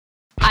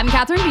I'm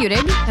Catherine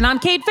Budig. And I'm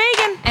Kate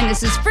Fagan. And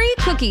this is Free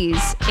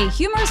Cookies, a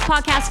humorous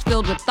podcast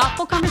filled with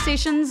thoughtful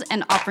conversations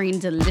and offering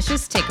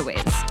delicious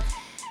takeaways.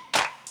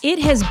 It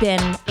has been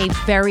a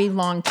very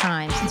long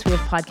time since we have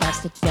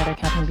podcasted together,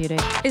 Catherine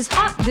Budig. Does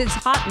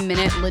hot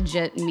minute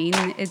legit mean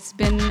it's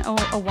been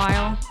a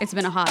while? It's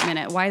been a hot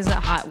minute. Why is it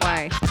hot?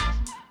 Why?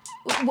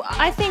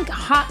 I think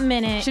hot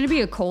minute... Shouldn't it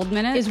be a cold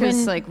minute? Is when,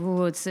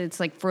 it's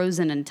like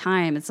frozen in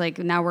time. It's like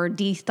now we're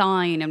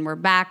de-thawing and we're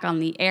back on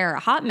the air. A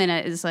hot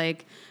minute is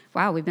like,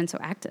 wow, we've been so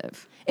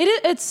active.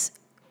 It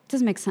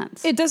doesn't make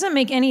sense. It doesn't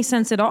make any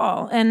sense at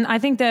all. And I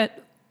think that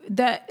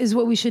is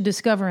what we should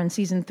discover in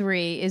season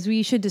 3, is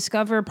we should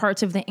discover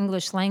parts of the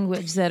English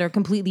language that are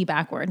completely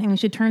backward. And we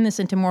should turn this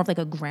into more of like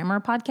a grammar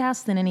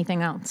podcast than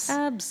anything else.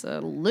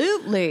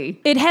 Absolutely.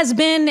 It has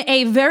been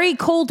a very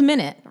cold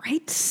minute,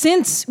 right?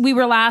 Since we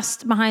were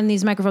last behind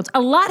these microphones.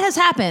 A lot has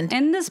happened.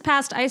 In this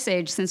past ice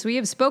age, since we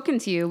have spoken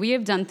to you, we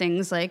have done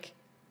things like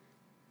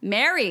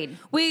married.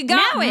 We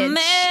got married.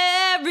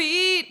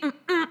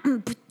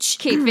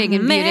 Kate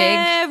Fagan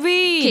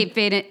Budig.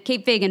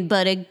 Kate Fagan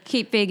Budig.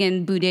 Kate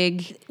Fagan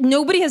Budig.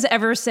 Nobody has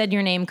ever said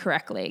your name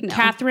correctly. No.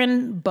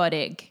 Catherine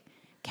Budig.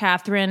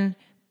 Catherine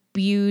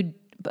Bud.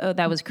 Oh,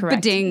 that was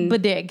correct.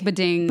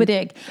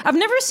 Budig. I've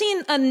never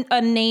seen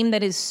a name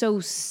that is so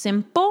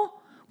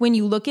simple when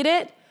you look at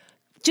it.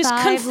 Just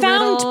 5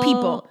 confound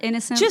people.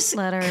 Innocent just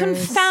letters.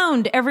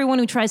 Confound everyone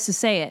who tries to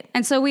say it.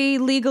 And so we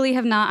legally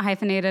have not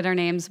hyphenated our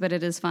names, but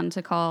it is fun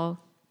to call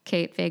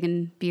Kate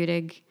Fagan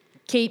Budig.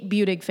 Kate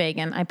Budig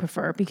Fagan, I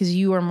prefer, because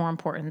you are more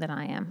important than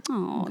I am.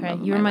 Oh, okay,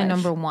 you're my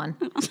number 1,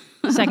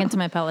 second to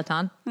my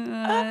Peloton.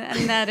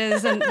 And that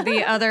is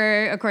the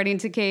other, according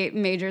to Kate,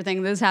 major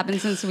thing that's happened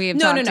since we have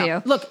talked to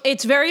you. Look,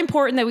 it's very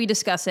important that we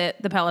discuss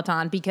it, the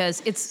Peloton,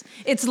 because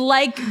it's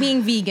like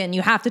being vegan.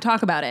 You have to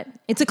talk about it.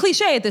 It's a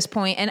cliche at this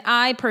point, and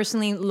I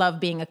personally love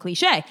being a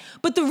cliche.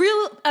 But the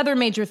real other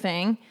major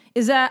thing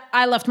is that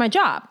I left my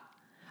job.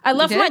 I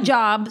left my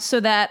job so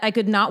that I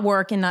could not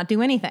work and not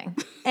do anything.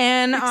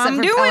 And I'm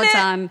doing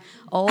Peloton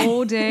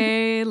all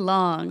day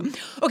long.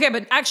 Okay,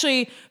 but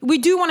actually, we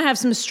do want to have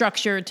some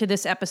structure to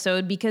this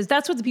episode because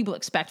that's what the people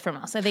expect from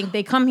us. I think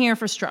they come here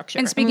for structure.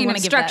 And speaking of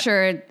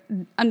structure,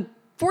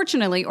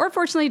 unfortunately, or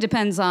fortunately,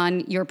 depends on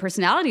your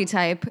personality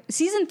type,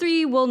 season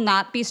 3 will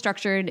not be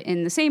structured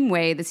in the same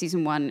way that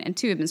season 1 and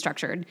 2 have been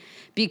structured.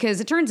 Because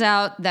it turns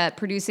out that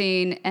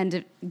producing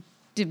and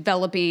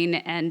developing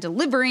and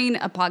delivering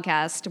a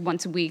podcast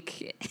once a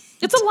week.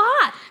 It's a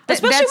lot.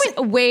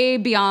 Especially way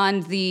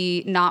beyond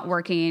the not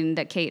working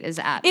that Kate is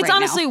at. It's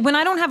honestly, when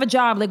I don't have a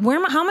job, like how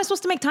am I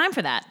supposed to make time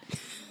for that?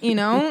 You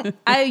know,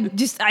 I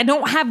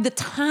don't have the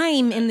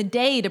time in the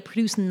day to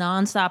produce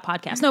nonstop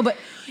podcasts. No, but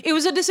it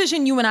was a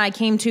decision you and I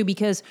came to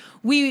because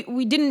we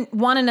didn't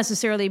want to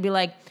necessarily be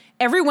like,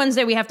 every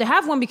Wednesday we have to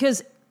have one,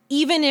 because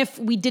even if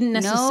we didn't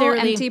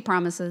necessarily... No empty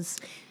promises.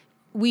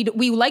 We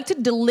like to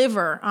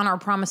deliver on our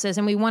promises,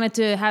 and we wanted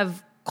to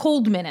have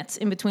cold minutes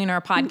in between our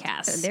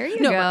podcasts. There you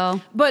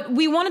go. But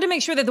we wanted to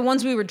make sure that the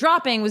ones we were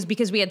dropping was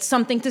because we had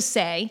something to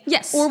say.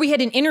 Yes. Or we had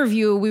an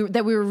interview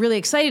that we were really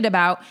excited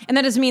about. And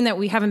that doesn't mean that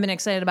we haven't been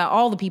excited about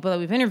all the people that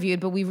we've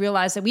interviewed, but we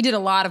realized that we did a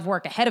lot of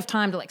work ahead of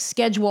time to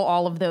schedule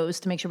all of those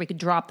to make sure we could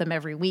drop them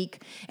every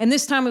week. And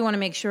this time we want to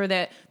make sure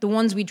that the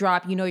ones we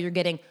drop, you're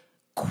getting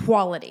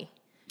quality.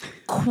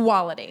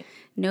 Quality.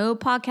 No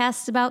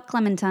podcasts about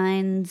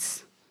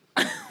clementines.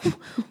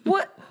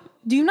 What?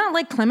 Do you not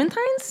like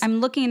clementines?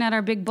 I'm looking at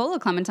our big bowl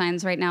of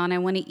clementines right now, and I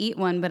want to eat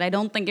one, but I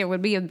don't think it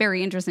would be a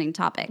very interesting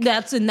topic.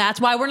 That's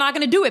why we're not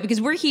going to do it,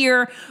 because we're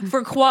here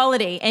for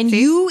quality. And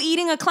you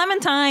eating a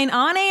clementine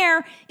on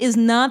air is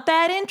not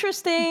that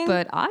interesting.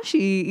 But Ashi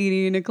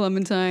eating a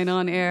clementine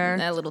on air.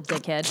 That little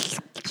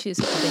dickhead. She's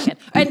a dickhead.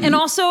 And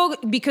also,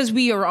 because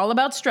we are all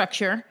about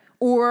structure,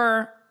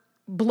 or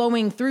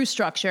blowing through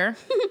structure,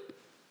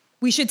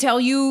 we should tell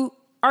you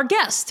our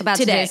guest about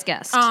today. Today's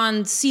guest.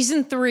 On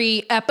season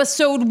 3,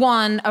 episode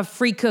 1 of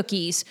Free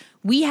Cookies,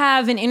 we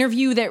have an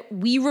interview that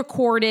we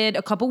recorded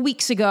a couple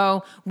weeks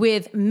ago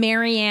with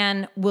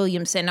Marianne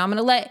Williamson. Now I'm going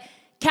to let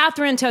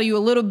Catherine tell you a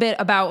little bit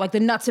about the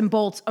nuts and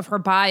bolts of her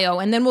bio,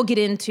 and then we'll get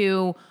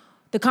into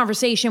the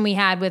conversation we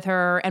had with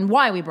her and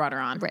why we brought her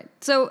on. Right.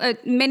 So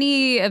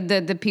many of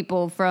the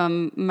people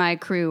from my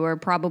crew are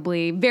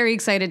probably very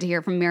excited to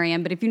hear from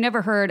Marianne, but if you've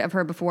never heard of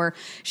her before,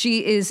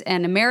 she is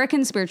an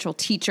American spiritual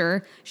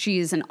teacher. She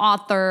is an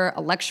author,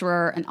 a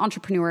lecturer, an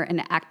entrepreneur, and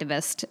an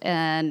activist.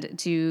 And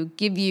to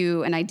give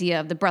you an idea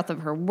of the breadth of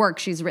her work,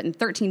 she's written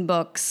 13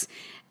 books,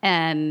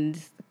 and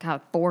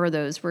 4 of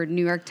those were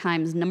New York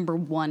Times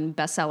 #1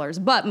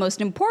 bestsellers. But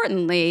most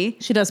importantly...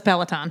 She does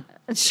Peloton.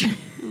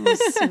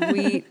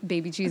 Sweet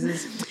baby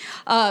cheeses.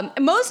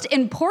 Most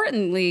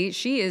importantly,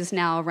 she is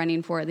now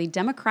running for the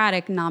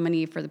Democratic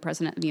nominee for the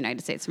President of the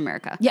United States of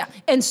America. Yeah.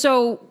 And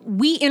so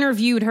we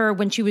interviewed her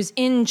when she was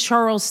in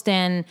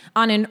Charleston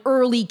on an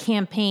early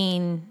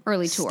campaign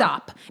tour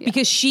stop. Yeah.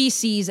 Because she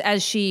sees,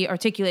 as she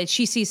articulates,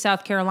 she sees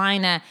South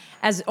Carolina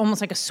as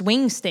almost like a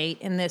swing state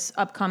in this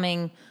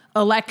upcoming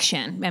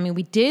election. I mean,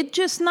 we did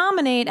just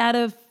nominate out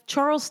of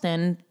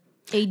Charleston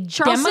a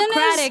Charleston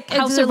Democratic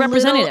House is of a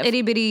Representatives. little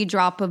itty bitty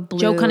drop of blue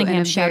Joe Cunningham,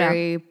 and a shout out.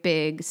 very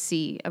big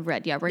sea of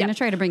red. Yeah, we're going to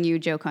try to bring you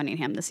Joe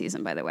Cunningham this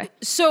season, by the way.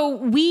 So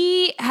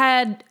we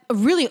had a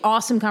really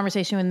awesome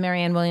conversation with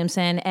Marianne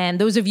Williamson, and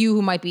those of you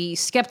who might be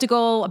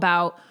skeptical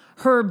about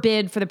her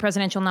bid for the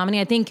presidential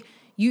nominee, I think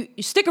you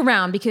stick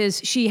around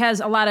because she has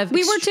a lot of...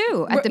 We were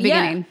too at the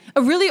beginning.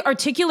 A really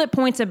articulate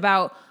points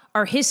about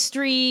our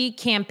history,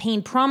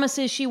 campaign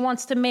promises she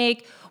wants to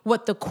make,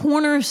 what the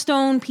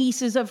cornerstone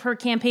pieces of her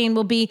campaign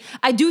will be.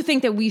 I do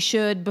think that we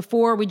should,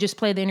 before we just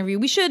play the interview,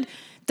 we should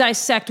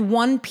dissect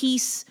one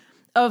piece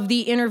of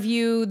the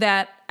interview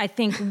that I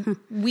think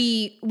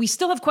we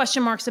still have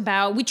question marks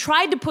about. We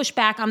tried to push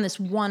back on this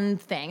one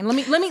thing. And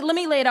let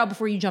me lay it out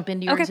before you jump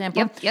into your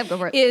example. Yep, go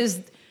for it.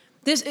 Is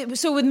this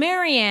so with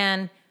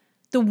Marianne,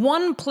 the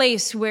one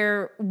place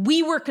where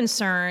we were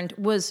concerned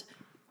was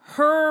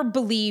her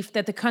belief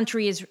that the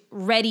country is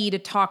ready to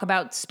talk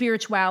about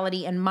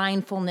spirituality and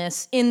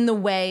mindfulness in the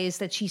ways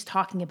that she's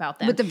talking about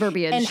them. With the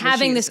verbiage and that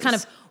having she this kind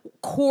of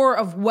core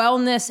of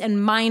wellness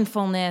and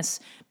mindfulness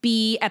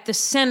be at the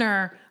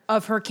center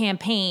of her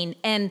campaign.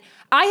 And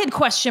I had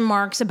question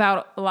marks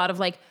about a lot of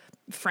like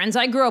friends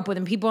I grew up with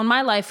and people in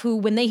my life who,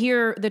 when they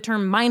hear the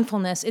term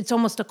mindfulness, it's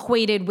almost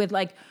equated with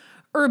like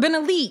urban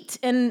elite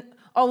and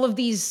all of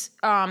these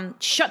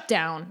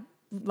shutdown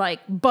like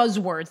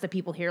buzzwords that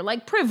people hear,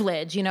 like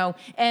privilege,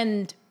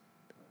 and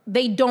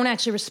they don't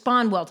actually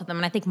respond well to them.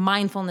 And I think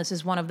mindfulness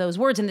is one of those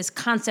words, and this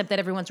concept that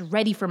everyone's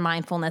ready for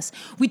mindfulness.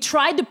 We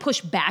tried to push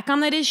back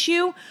on that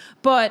issue,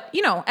 but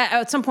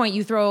at some point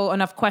you throw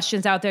enough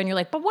questions out there and you're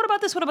like, but what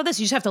about this? What about this?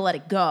 You just have to let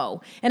it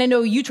go. And I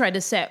know you tried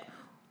to set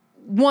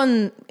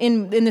one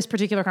in this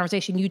particular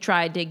conversation, you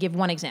tried to give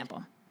one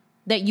example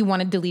that you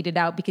wanted deleted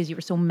out because you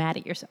were so mad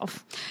at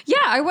yourself. Yeah,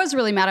 I was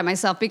really mad at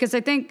myself because I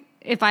think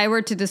if I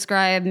were to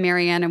describe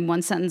Marianne in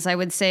one sentence, I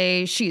would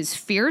say she is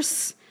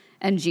fierce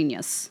and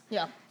genius.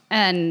 Yeah.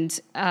 And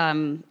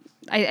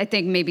I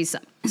think maybe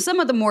some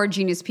of the more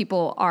genius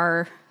people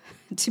are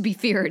to be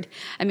feared.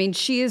 I mean,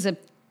 she is a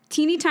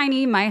teeny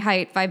tiny, my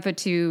height,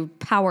 5'2"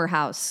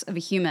 powerhouse of a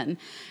human.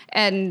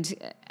 And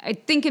I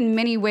think in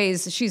many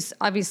ways, she's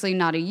obviously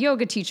not a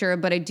yoga teacher,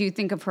 but I do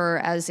think of her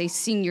as a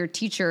senior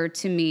teacher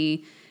to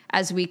me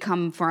as we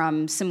come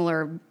from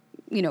similar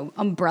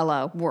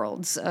umbrella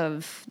worlds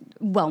of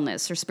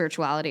wellness or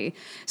spirituality.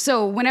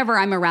 So whenever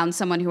I'm around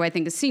someone who I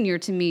think is senior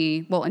to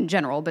me, well, in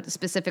general, but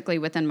specifically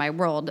within my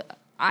world,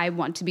 I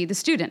want to be the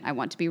student. I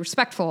want to be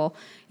respectful.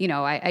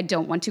 I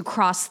don't want to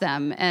cross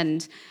them.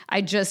 And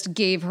I just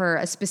gave her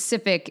a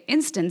specific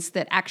instance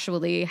that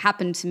actually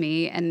happened to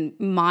me. And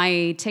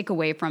my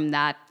takeaway from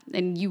that,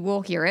 and you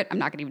will hear it, I'm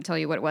not going to even tell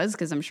you what it was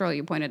because I'm sure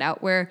you pointed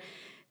out, where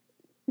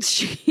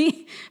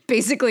she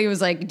basically was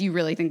like, do you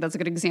really think that's a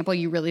good example?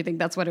 You really think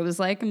that's what it was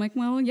like? I'm like,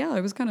 well, yeah,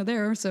 I was kind of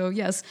there, so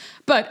yes.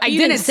 But I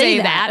didn't say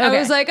that. Okay. I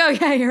was like, oh,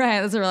 yeah, you're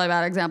right. That's a really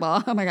bad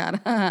example. Oh, my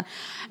God.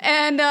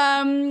 And,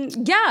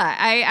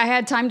 I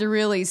had time to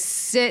really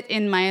sit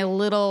in my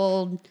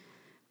little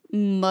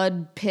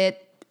mud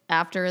pit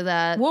after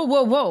that. Whoa.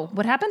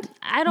 What happened?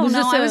 I don't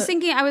know. I was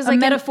thinking, I was like... a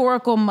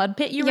metaphorical mud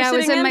pit you were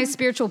sitting in? Yeah, I was in my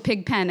spiritual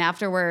pig pen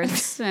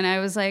afterwards. And I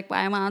was like,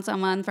 I want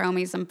someone throw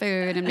me some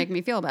food and make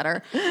me feel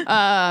better.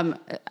 Anyway,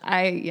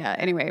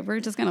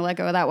 we're just going to let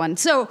go of that one.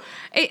 So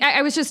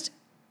I was just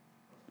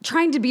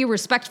trying to be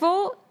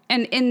respectful.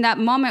 And in that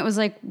moment, it was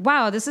like,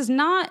 wow, this is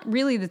not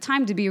really the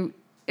time to be...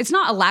 It's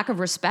not a lack of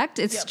respect.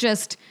 It's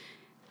just,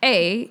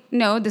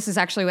 no, this is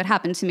actually what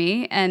happened to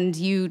me. And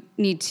you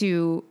need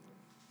to...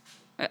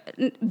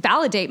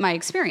 validate my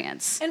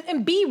experience.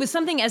 And B, with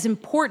something as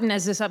important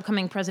as this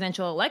upcoming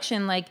presidential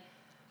election, like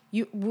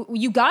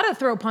you got to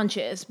throw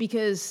punches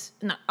because,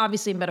 not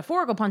obviously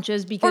metaphorical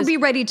punches, because... Or be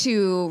ready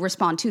to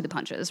respond to the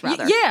punches,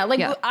 rather.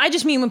 I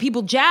just mean when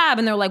people jab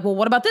and they're like, well,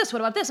 what about this?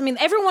 What about this? I mean,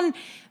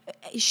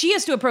 she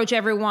has to approach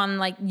everyone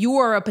like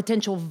you're a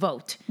potential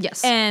vote.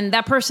 Yes. And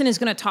that person is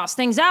going to toss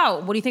things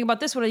out. What do you think about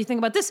this? What do you think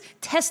about this?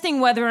 Testing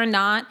whether or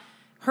not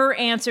her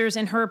answers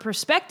and her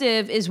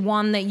perspective is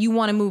one that you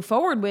want to move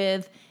forward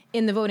with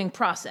in the voting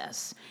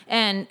process.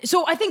 And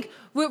so I think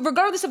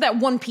regardless of that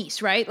one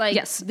piece, right? Like,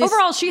 yes.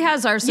 Overall, she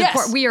has our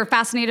support. Yes. We are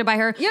fascinated by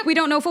her. Yep. We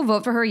don't know if we'll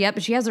vote for her yet,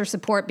 but she has our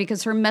support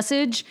because her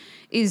message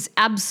is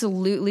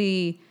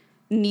absolutely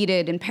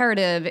needed,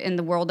 imperative in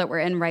the world that we're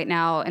in right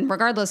now. And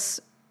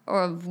regardless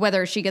of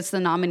whether she gets the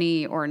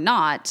nominee or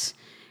not,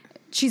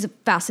 she's a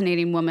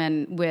fascinating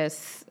woman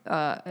with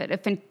a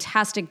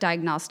fantastic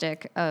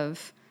diagnostic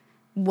of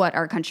what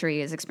our country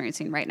is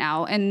experiencing right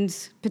now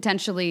and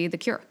potentially the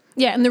cure.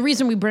 Yeah, and the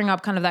reason we bring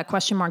up kind of that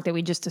question mark that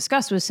we just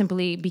discussed was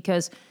simply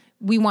because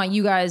we want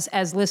you guys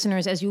as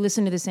listeners, as you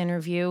listen to this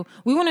interview,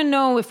 we want to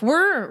know if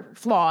we're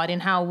flawed in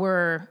how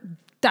we're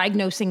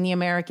diagnosing the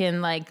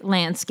American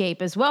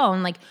landscape as well,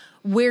 and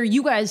where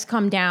you guys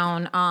come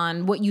down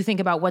on what you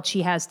think about what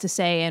she has to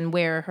say and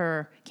where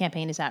her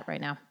campaign is at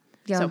right now.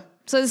 Yeah.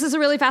 So this is a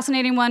really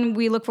fascinating one.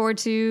 We look forward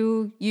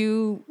to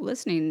you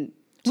listening.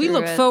 We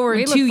look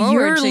forward to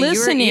your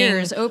listening. Your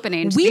ears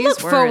opening. We look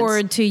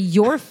forward to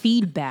your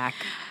feedback.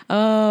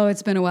 Oh,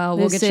 it's been a while.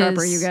 We'll This get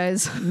sharper, is you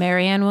guys.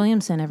 Marianne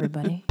Williamson,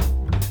 everybody.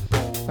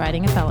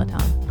 Riding a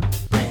Peloton.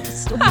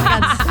 Oh my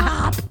God,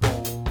 stop.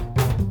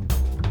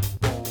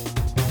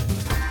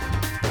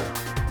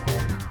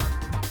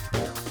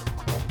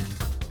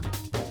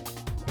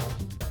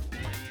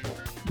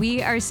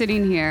 We are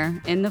sitting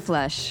here in the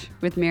flesh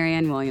with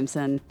Marianne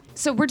Williamson.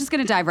 So we're just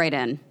going to dive right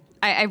in.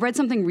 I read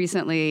something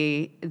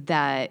recently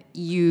that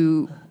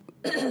you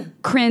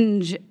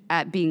cringe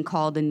at being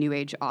called a New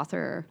Age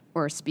author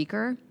or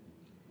speaker.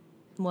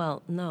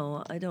 Well,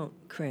 no, I don't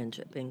cringe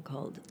at being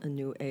called a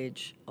New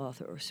Age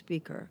author or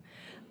speaker.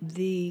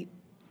 The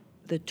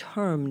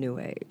term New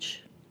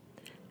Age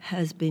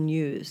has been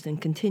used and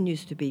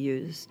continues to be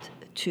used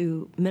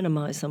to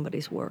minimize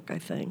somebody's work, I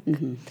think.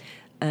 Mm-hmm.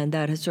 And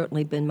that has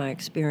certainly been my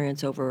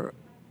experience over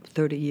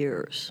 30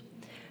 years.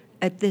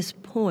 At this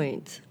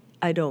point,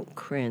 I don't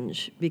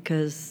cringe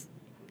because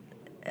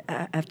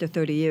after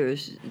 30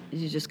 years,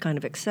 you just kind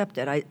of accept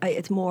it.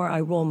 It's more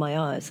I roll my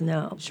eyes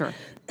now. Sure.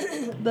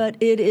 But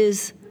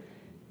it's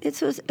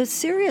a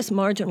serious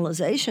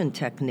marginalization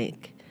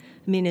technique.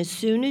 I mean, as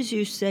soon as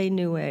you say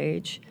New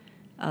Age,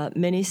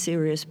 many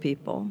serious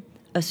people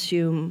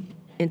assume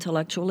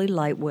intellectually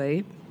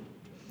lightweight,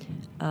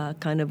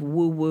 kind of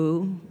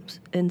woo-woo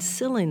and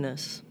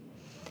silliness.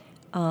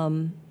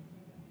 And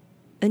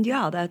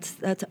yeah,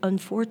 that's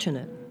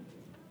unfortunate.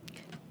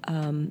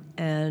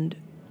 And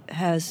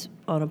has,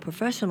 on a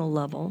professional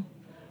level,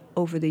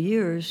 over the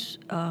years,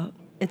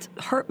 it's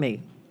hurt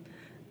me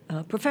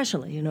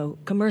professionally,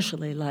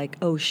 commercially, like,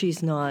 oh,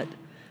 she's not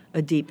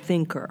a deep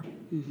thinker.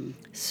 Mm-hmm.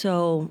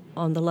 So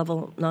on the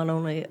level not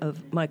only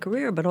of my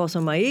career, but also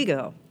my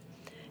ego,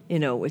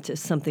 which is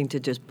something to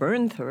just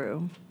burn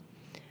through.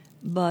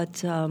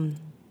 But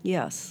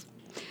yes.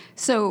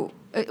 So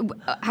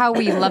how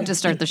we love to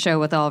start the show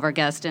with all of our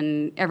guests,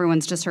 and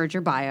everyone's just heard your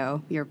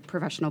bio, your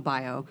professional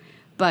bio,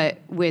 but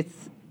we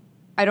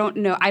don't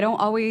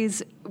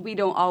always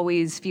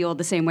feel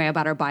the same way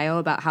about our bio,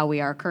 about how we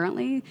are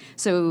currently.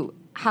 So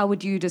how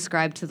would you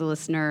describe to the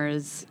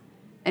listeners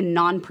in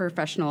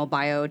non-professional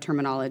bio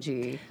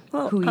terminology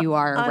who you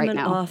are right now? I'm an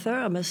author.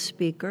 I'm a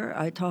speaker.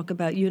 I talk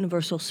about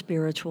universal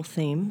spiritual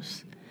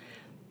themes.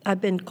 I've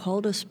been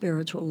called a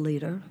spiritual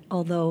leader,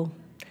 although,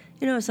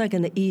 it's like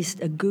in the East,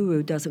 a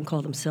guru doesn't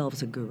call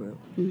themselves a guru.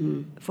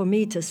 Mm-hmm. For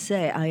me to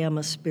say I am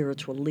a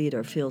spiritual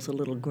leader feels a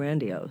little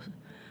grandiose.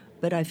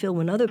 But I feel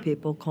when other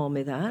people call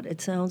me that,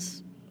 it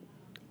sounds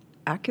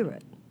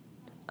accurate.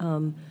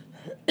 I'm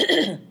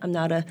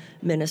not a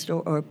minister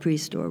or a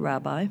priest or a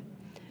rabbi.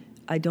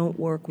 I don't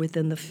work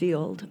within the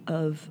field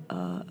of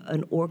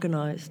an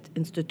organized,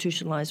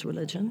 institutionalized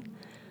religion.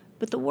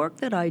 But the work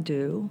that I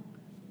do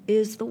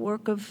is the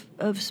work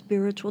of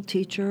spiritual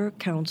teacher,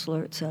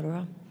 counselor,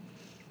 etc.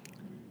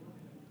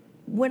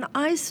 When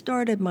I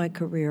started my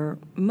career,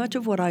 much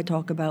of what I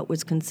talk about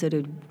was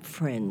considered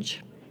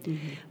fringe.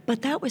 Mm-hmm.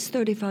 But that was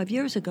 35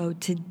 years ago.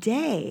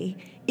 Today,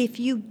 if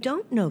you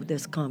don't know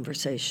this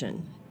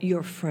conversation,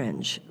 you're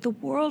fringe. The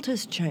world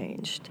has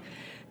changed.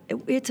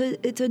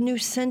 It's a new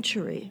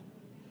century.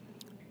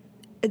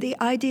 The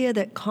idea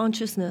that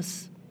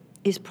consciousness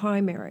is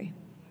primary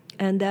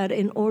and that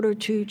in order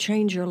to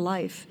change your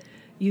life,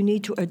 you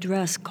need to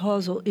address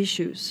causal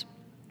issues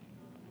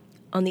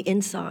on the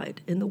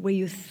inside, in the way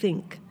you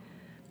think,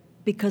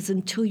 because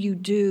until you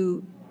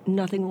do,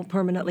 nothing will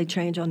permanently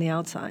change on the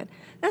outside.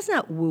 That's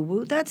not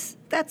woo-woo. That's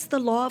the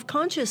law of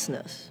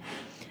consciousness.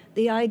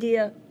 The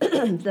idea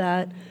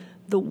that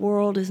the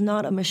world is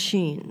not a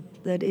machine,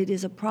 that it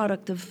is a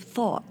product of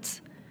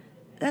thoughts.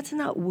 That's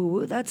not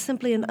woo-woo. That's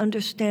simply an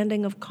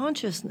understanding of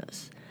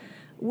consciousness.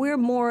 We're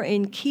more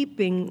in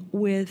keeping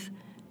with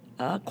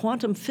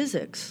quantum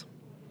physics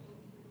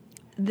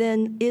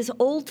than is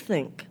old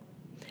think.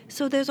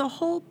 So there's a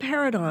whole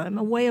paradigm,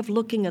 a way of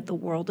looking at the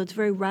world that's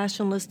very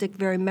rationalistic,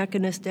 very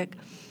mechanistic,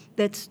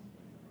 that's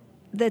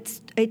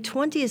a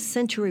 20th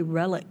century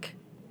relic.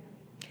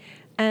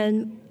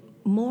 And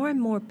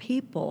more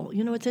people,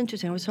 it's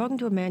interesting. I was talking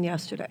to a man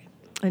yesterday,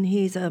 and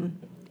he's a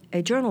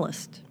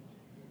journalist.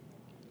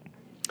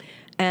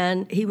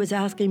 And he was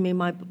asking me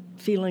my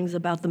feelings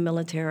about the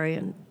military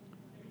and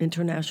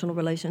international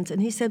relations.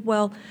 And he said,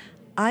 well,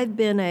 I've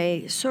been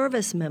a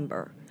service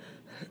member.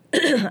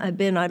 I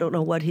don't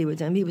know what he was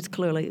in. He was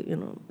clearly,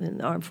 in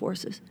the armed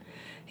forces.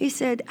 He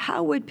said,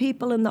 how would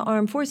people in the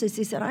armed forces,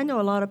 he said, I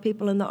know a lot of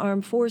people in the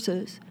armed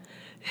forces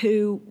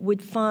who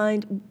would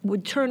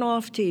turn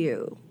off to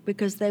you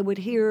because they would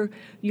hear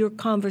your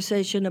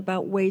conversation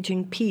about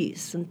waging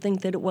peace and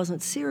think that it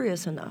wasn't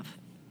serious enough.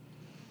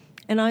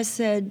 And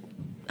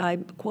I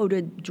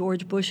quoted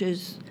George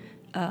Bush's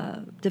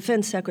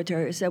defense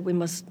secretary who said we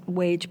must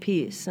wage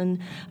peace. And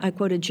I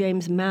quoted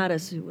James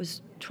Mattis, who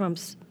was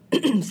Trump's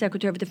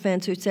Secretary of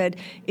Defense, who said,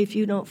 if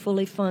you don't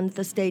fully fund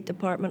the State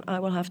Department, I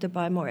will have to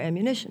buy more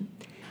ammunition.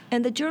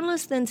 And the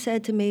journalist then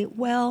said to me,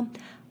 well,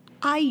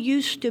 I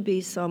used to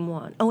be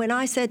someone. Oh, and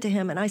I said to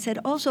him, and I said,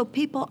 also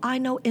people I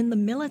know in the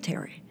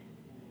military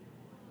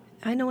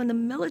I know in the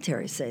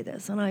military say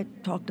this, and I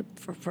talked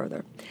for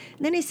further.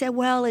 And then he said,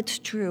 well, it's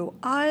true.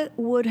 I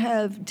would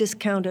have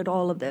discounted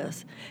all of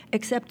this,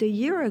 except a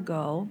year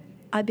ago,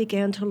 I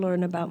began to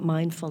learn about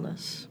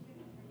mindfulness.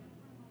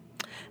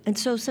 And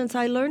so since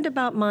I learned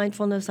about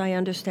mindfulness, I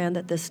understand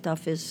that this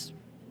stuff is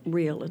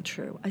real and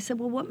true. I said,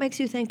 well, what makes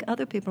you think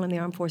other people in the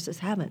armed forces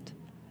haven't?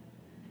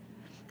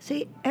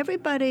 See,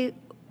 everybody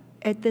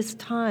at this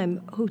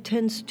time who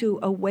tends to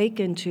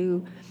awaken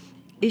to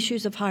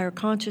issues of higher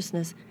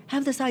consciousness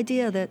have this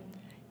idea that,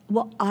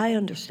 well, I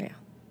understand,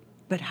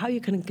 but how you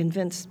can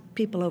convince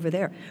people over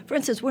there? For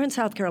instance, we're in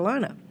South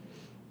Carolina.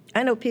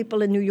 I know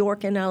people in New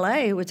York and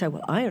LA who would say,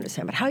 well, I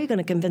understand, but how are you going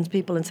to convince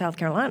people in South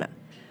Carolina?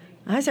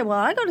 I said, well,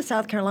 I go to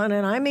South Carolina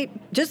and I meet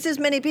just as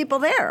many people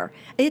there.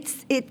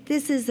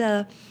 This is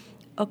a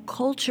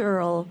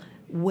cultural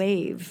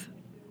wave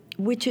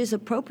which is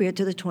appropriate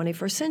to the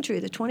 21st century.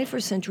 The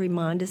 21st century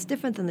mind is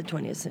different than the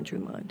 20th century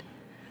mind.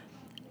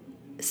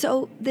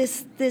 So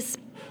this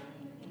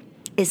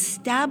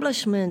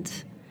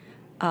establishment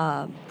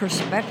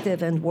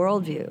perspective and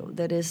worldview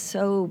that is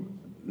so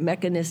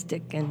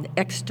mechanistic and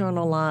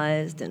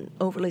externalized and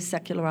overly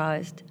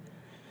secularized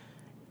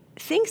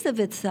thinks of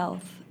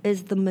itself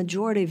as the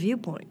majority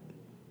viewpoint,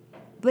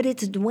 but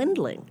it's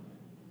dwindling.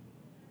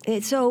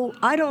 So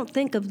I don't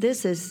think of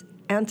this as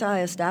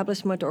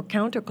anti-establishment or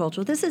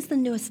countercultural. This is the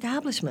new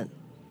establishment.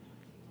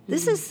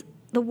 This is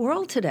the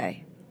world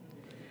today,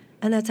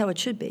 and that's how it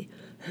should be.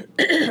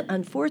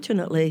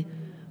 Unfortunately,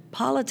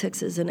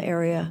 politics is an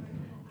area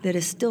that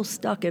is still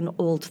stuck in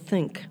old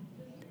think,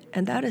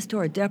 and that is to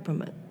our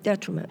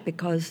detriment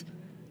because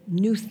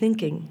new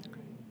thinking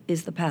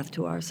is the path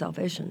to our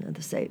salvation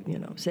and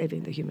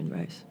saving the human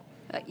race.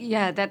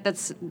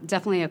 That's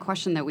definitely a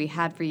question that we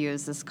had for you,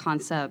 is this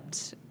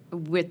concept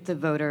with the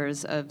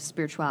voters of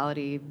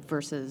spirituality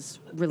versus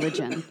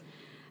religion.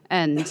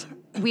 And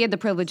we had the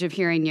privilege of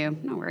hearing you,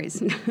 no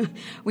worries.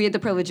 We had the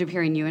privilege of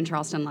hearing you in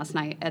Charleston last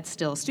night at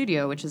Still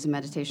Studio, which is a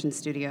meditation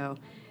studio.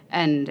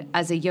 And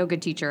as a yoga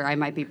teacher, I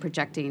might be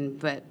projecting,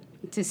 but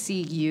to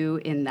see you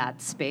in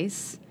that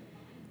space,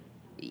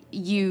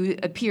 you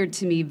appeared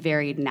to me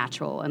very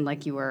natural and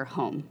like you were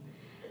home.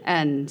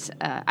 And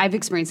I've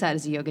experienced that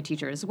as a yoga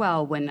teacher as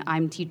well. When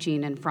I'm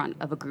teaching in front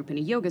of a group in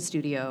a yoga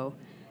studio,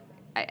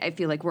 I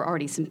feel like we're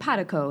already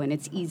simpatico and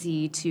it's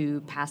easy to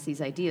pass these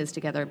ideas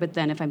together. But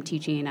then if I'm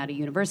teaching at a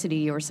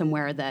university or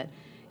somewhere that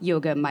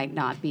yoga might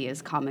not be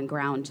as common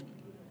ground,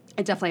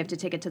 I definitely have to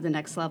take it to the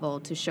next level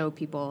to show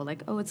people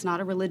like, oh, it's not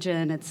a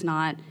religion. It's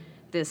not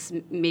this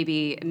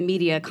maybe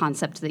media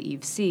concept that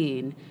you've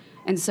seen.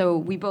 And so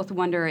we both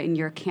wonder in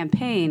your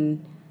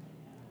campaign,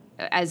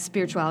 as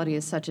spirituality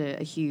is such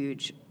a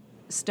huge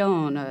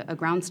stone, a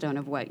groundstone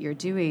of what you're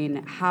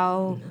doing,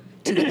 how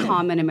to the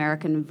common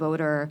American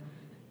voter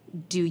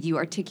do you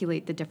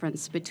articulate the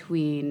difference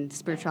between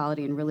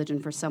spirituality and religion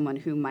for someone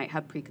who might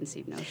have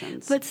preconceived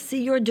notions? But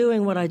see, you're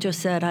doing what I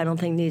just said I don't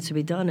think needs to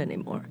be done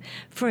anymore.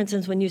 For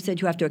instance, when you said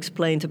you have to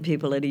explain to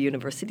people at a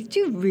university, do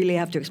you really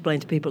have to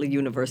explain to people at a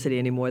university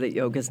anymore that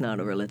yoga is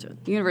not a religion?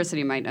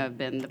 University might have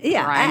been the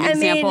prime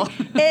example.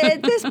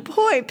 At this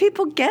point,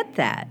 people get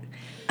that.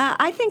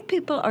 I think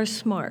people are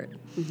smart.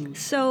 Mm-hmm.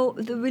 So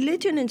the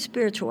religion and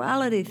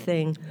spirituality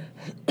thing,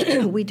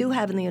 we do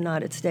have in the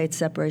United States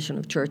separation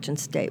of church and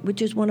state,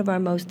 which is one of our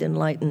most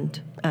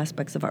enlightened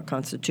aspects of our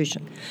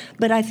Constitution.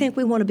 But I think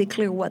we want to be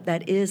clear what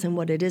that is and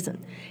what it isn't.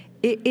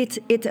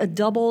 It's a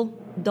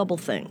double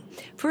thing.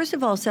 First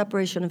of all,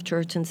 separation of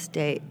church and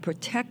state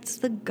protects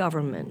the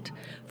government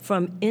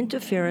from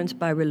interference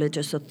by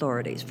religious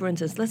authorities. For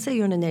instance, let's say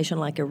you're in a nation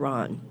like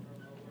Iran.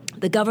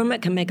 The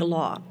government can make a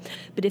law,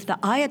 but if the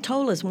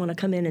Ayatollahs want to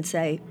come in and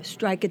say,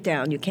 strike it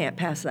down, you can't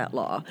pass that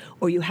law,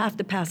 or you have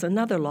to pass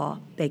another law,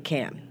 they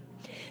can.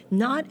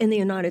 Not in the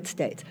United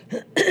States.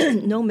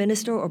 No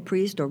minister or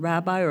priest or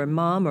rabbi or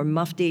imam or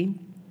mufti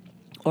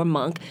or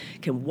monk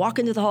can walk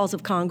into the halls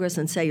of Congress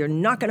and say, you're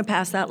not going to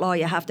pass that law,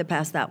 you have to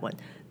pass that one.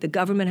 The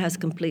government has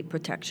complete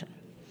protection.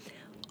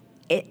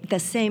 At the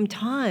same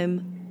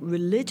time,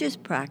 religious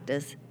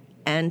practice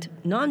and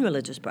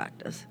non-religious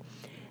practice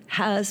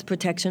has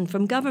protection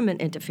from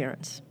government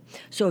interference.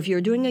 So if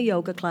you're doing a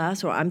yoga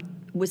class, or I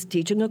was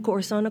teaching a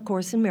course on A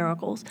Course in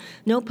Miracles,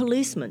 no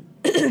policeman,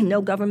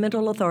 no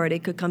governmental authority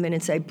could come in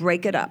and say,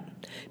 break it up,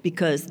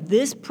 because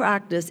this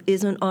practice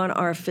isn't on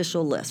our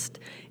official list.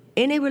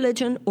 Any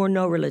religion or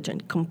no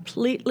religion,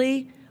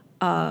 completely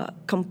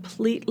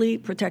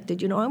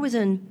protected. You know, I was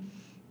in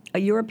a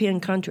European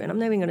country, and I'm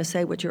not even going to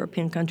say what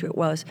European country it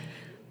was,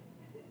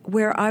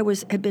 where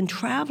had been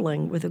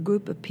traveling with a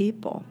group of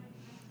people.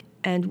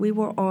 And we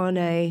were at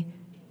a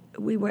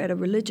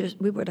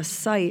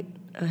site,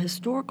 a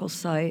historical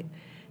site,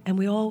 and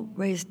we all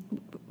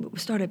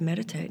started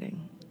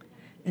meditating.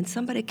 And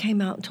somebody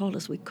came out and told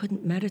us we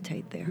couldn't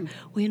meditate there.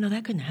 Well, you know,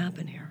 that couldn't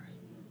happen here.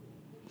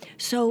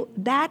 So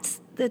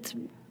that's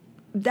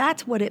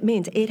what it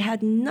means. It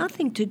had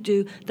nothing to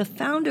do, the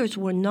founders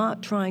were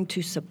not trying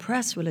to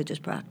suppress religious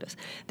practice.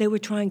 They were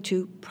trying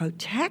to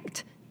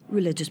protect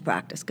religious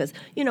practice. Because,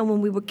 you know, when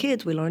we were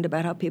kids, we learned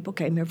about how people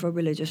came here for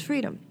religious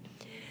freedom.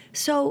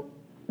 So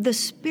the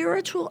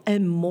spiritual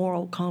and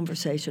moral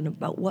conversation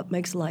about what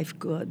makes life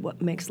good,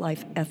 what makes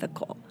life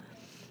ethical,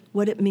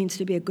 what it means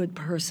to be a good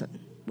person,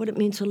 what it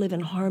means to live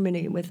in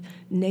harmony with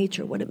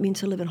nature, what it means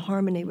to live in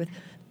harmony with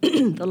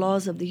the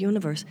laws of the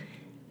universe,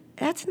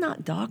 that's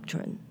not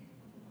doctrine.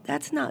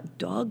 That's not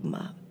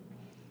dogma.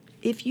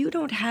 If you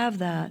don't have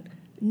that,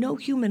 no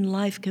human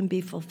life can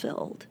be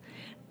fulfilled.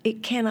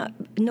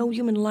 No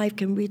human life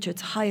can reach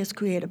its highest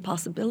creative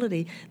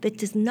possibility that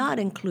does not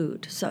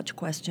include such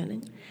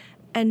questioning.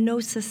 And no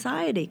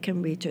society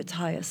can reach its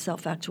highest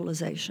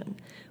self-actualization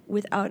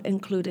without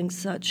including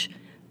such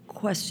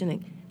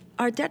questioning.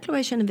 Our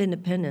Declaration of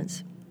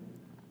Independence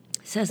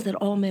says that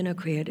all men are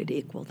created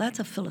equal. That's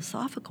a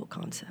philosophical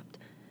concept.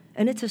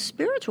 And it's a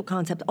spiritual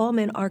concept. All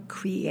men are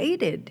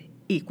created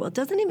equal. It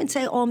doesn't even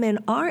say all men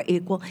are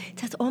equal. It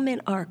says all men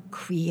are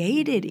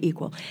created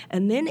equal.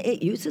 And then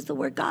it uses the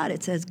word God.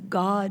 It says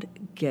God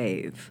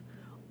gave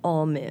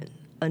all men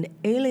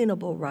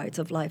unalienable rights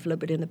of life,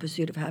 liberty, and the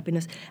pursuit of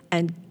happiness,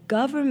 and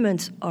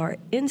governments are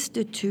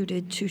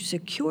instituted to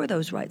secure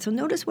those rights. So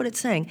notice what it's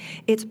saying.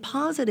 It's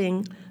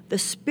positing the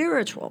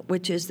spiritual,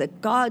 which is that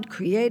God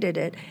created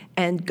it,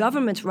 and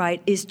government's right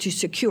is to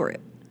secure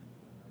it.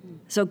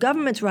 So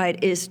government's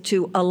right is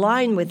to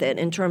align with it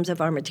in terms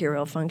of our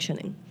material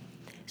functioning.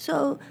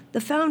 So the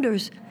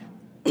founders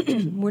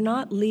were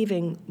not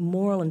leaving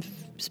moral and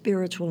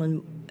spiritual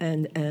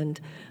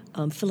and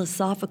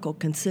philosophical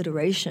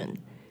consideration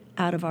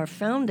out of our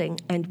founding,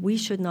 and we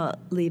should not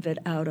leave it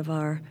out of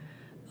our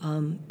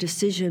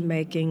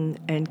decision-making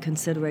and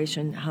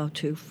consideration how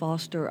to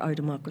foster our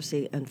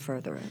democracy and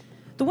further it.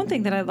 The one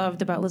thing that I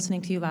loved about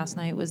listening to you last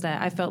night was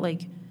that I felt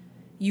like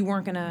you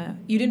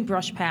didn't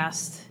brush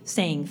past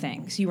saying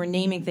things. You were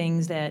naming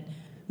things that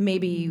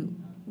maybe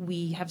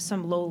we have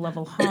some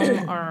low-level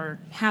hum are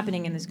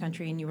happening in this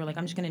country, and you were like,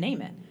 I'm just going to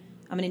name it.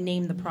 I'm going to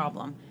name the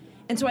problem.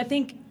 And so I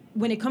think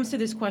when it comes to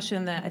this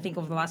question that I think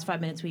over the last 5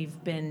 minutes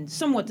we've been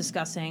somewhat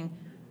discussing,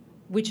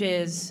 which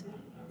is,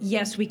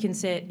 yes, we can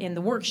sit in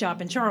the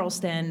workshop in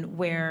Charleston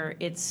where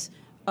it's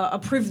a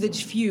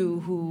privileged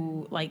few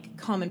who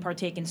come and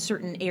partake in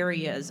certain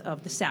areas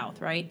of the South,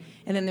 right?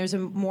 And then there's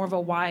more of a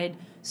wide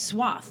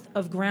swath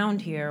of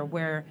ground here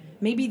where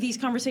maybe these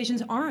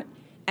conversations aren't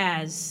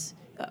as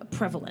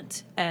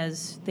prevalent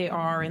as they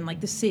are in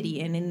the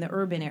city and in the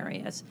urban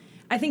areas.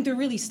 I think there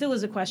really still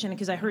is a question,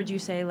 because I heard you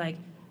say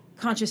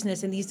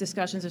consciousness and these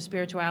discussions of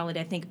spirituality,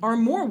 I think, are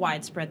more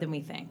widespread than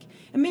we think.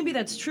 And maybe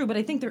that's true, but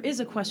I think there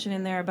is a question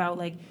in there about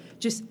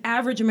just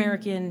average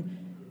American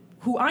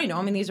who I know.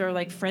 I mean, these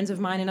are friends of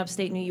mine in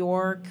upstate New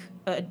York,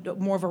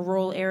 more of a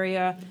rural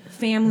area,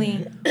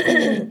 family,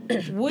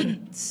 who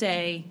would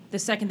say the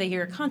second they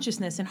hear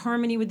consciousness and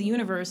harmony with the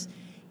universe,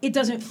 it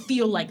doesn't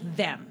feel like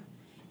them.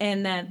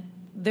 And that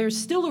there's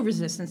still a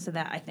resistance to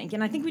that, I think.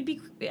 And I think we'd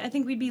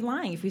be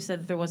lying if we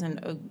said that there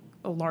wasn't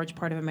a large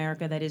part of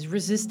America that is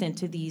resistant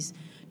to these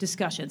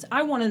discussions.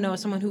 I want to know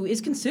someone who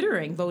is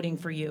considering voting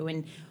for you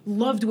and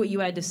loved what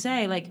you had to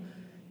say.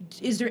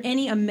 Is there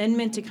any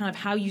amendment to kind of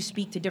how you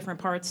speak to different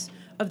parts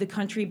of the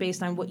country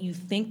based on what you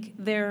think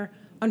their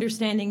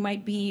understanding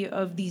might be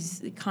of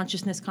these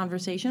consciousness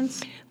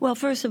conversations? Well,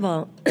 first of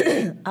all,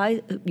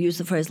 I use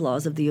the phrase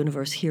laws of the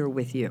universe here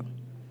with you.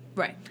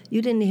 Right.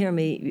 You didn't hear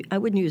me. I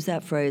wouldn't use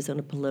that phrase in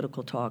a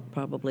political talk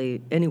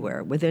probably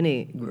anywhere with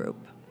any group.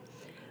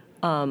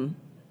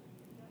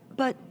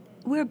 But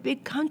we're a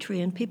big country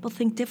and people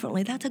think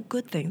differently. That's a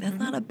good thing. That's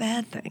not a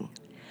bad thing.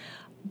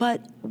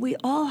 But we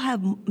all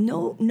have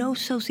no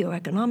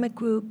socioeconomic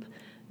group,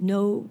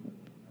 no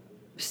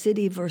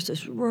city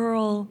versus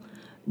rural,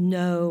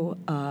 no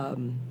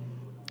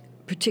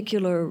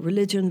particular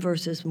religion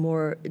versus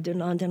more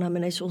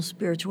non-denominational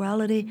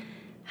spirituality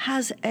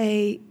has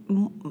a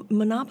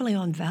monopoly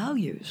on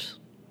values.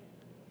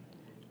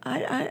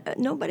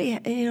 Nobody,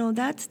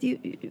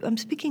 I'm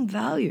speaking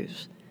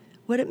values,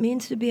 what it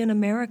means to be an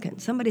American.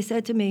 Somebody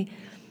said to me,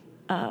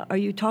 are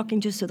you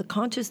talking just to the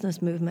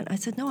consciousness movement? I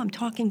said, no, I'm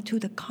talking to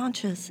the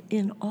conscious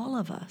in all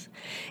of us.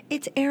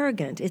 It's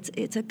arrogant.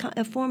 It's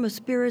a form of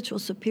spiritual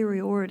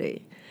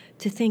superiority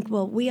to think,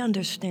 well, we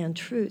understand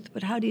truth,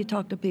 but how do you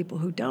talk to people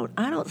who don't?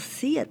 I don't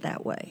see it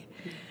that way.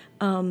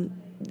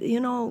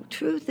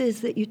 Truth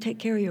is that you take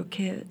care of your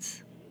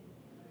kids.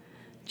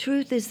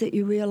 Truth is that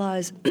you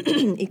realize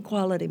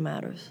equality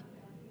matters.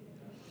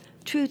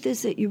 Truth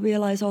is that you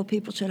realize all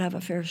people should have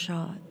a fair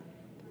shot.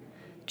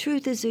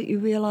 Truth is that you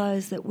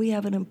realize that we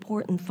have an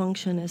important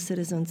function as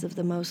citizens of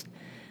the most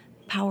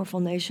powerful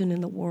nation in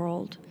the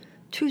world.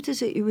 Truth is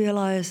that you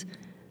realize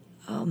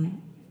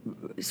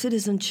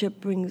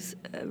citizenship brings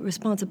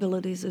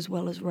responsibilities as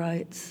well as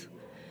rights.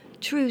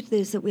 Truth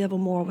is that we have a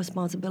moral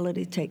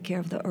responsibility to take care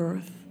of the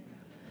earth.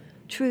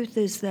 Truth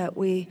is that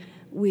we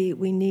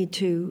need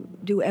to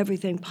do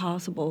everything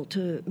possible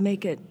to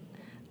make it,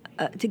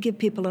 to give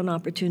people an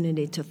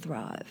opportunity to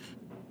thrive.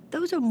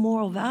 Those are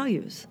moral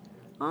values.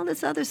 All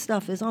this other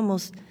stuff is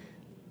almost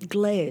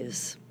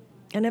glaze,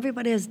 and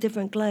everybody has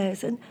different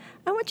glaze. And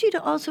I want you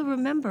to also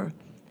remember,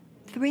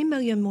 3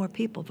 million more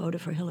people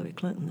voted for Hillary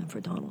Clinton than for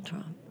Donald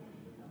Trump.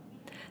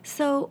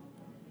 So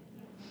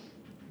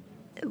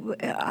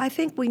I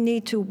think we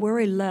need to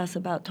worry less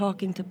about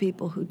talking to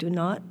people who do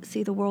not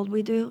see the world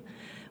we do.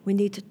 We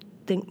need to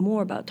think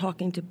more about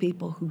talking to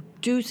people who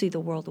do see the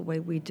world the way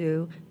we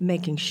do,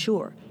 making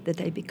sure that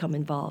they become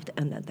involved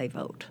and that they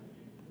vote.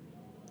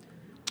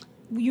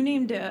 You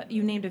named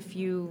a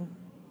few,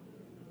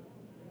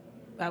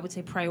 I would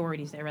say,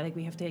 priorities there, right? Like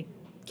we have to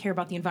care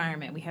about the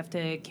environment. We have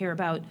to care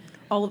about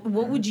all of,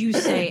 what would you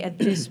say at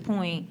this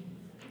point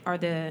are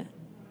the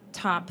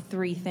top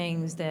 3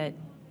 things that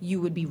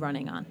you would be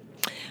running on?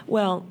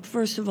 Well,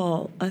 first of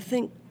all, I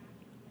think,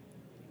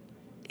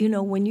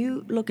 when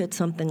you look at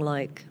something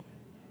like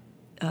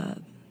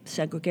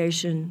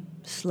segregation,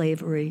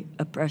 slavery,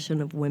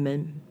 oppression of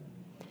women,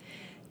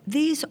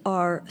 these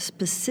are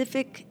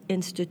specific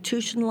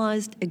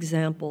institutionalized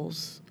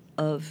examples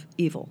of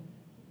evil.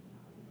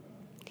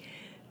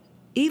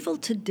 Evil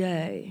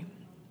today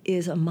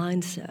is a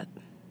mindset,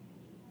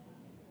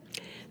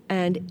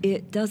 and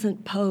it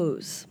doesn't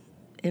pose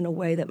in a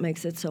way that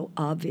makes it so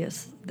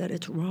obvious that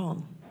it's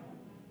wrong.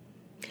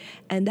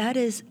 And that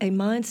is a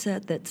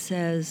mindset that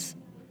says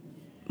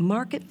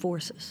market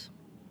forces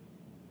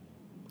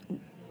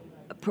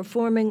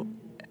performing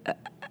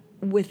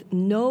with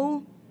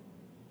no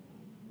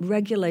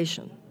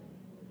regulation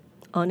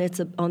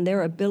on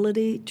their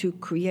ability to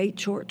create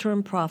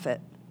short-term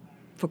profit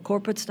for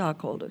corporate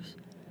stockholders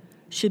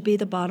should be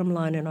the bottom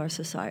line in our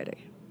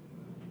society.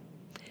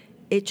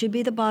 It should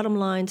be the bottom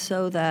line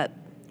so that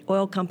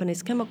oil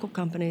companies, chemical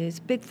companies,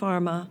 big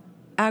pharma,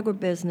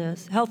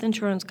 agribusiness, health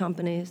insurance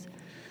companies,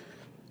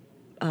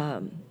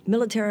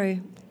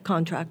 military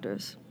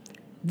contractors,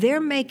 their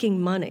making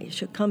money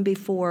should come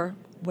before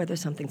whether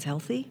something's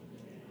healthy,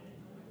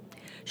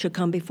 should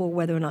come before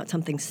whether or not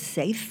something's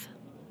safe,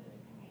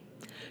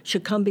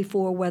 should come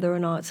before whether or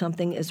not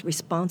something is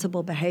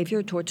responsible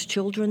behavior towards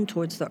children,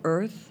 towards the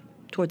earth,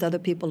 towards other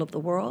people of the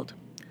world,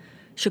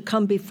 should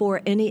come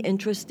before any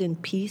interest in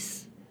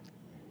peace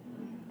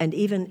and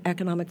even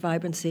economic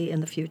vibrancy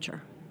in the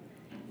future.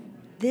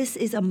 This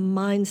is a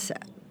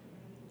mindset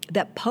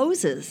that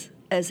poses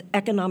as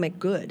economic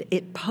good.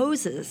 It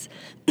poses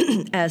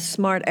as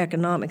smart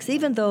economics,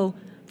 even though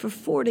for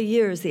 40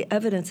 years the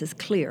evidence is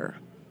clear.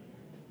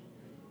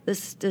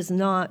 This does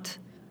not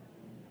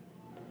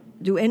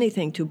do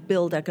anything to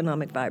build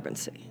economic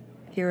vibrancy.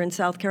 Here in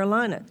South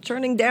Carolina,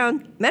 turning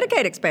down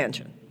Medicaid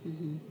expansion.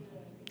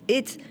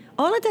 Mm-hmm.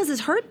 All it does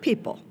is hurt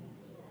people.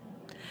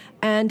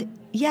 And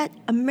yet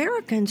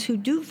Americans who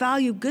do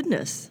value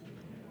goodness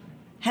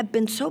have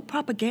been so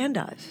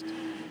propagandized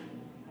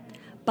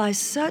by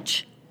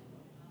such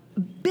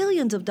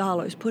billions of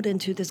dollars put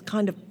into this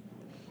kind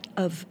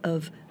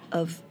of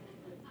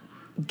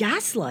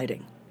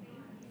gaslighting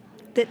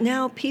that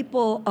now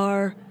people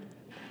are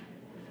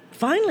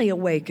finally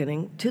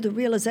awakening to the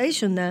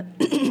realization that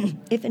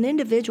if an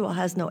individual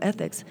has no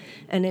ethics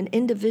and an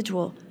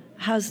individual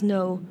has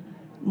no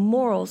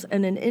morals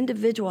and an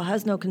individual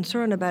has no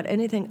concern about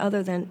anything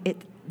other than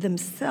it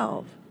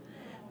themselves,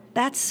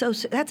 that's a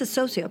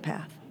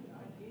sociopath.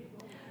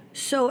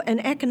 So an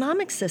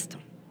economic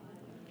system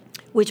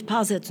which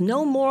posits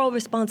no moral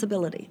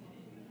responsibility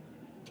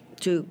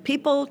to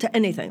people, to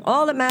anything.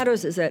 All that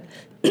matters is that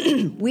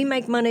we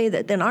make money,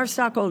 that then our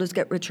stockholders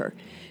get richer.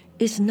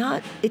 It's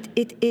not,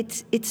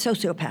 it's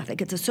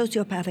sociopathic. It's a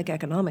sociopathic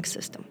economic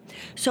system.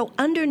 So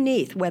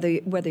underneath,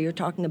 whether you're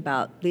talking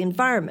about the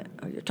environment,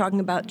 or you're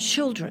talking about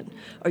children,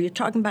 or you're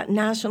talking about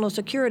national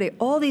security,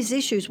 all these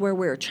issues where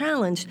we're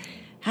challenged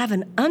have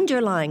an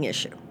underlying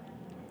issue,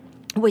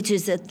 which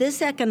is that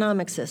this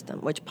economic system,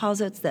 which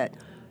posits that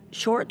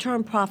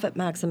short-term profit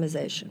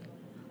maximization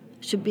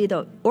should be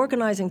the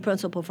organizing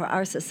principle for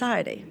our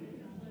society,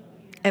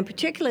 and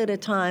particularly at a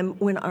time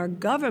when our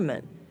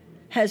government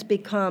has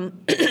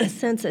become,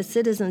 since a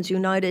Citizens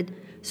United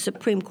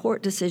Supreme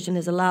Court decision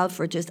has allowed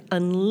for just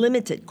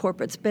unlimited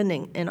corporate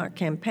spending in our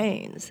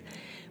campaigns,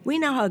 we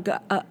now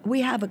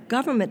have a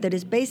government that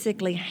is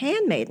basically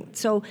handmaiden.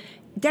 So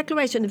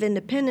Declaration of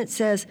Independence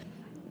says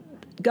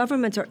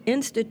governments are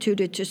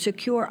instituted to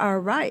secure our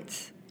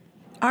rights.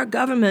 Our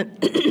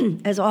government,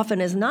 as often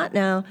as not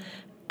now,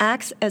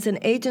 acts as an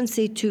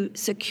agency to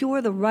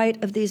secure the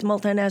right of these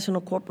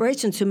multinational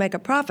corporations to make a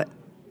profit,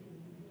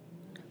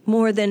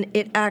 more than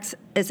it acts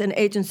as an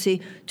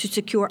agency to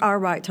secure our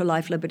right to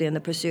life, liberty, and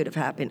the pursuit of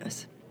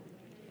happiness.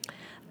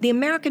 The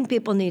American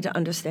people need to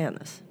understand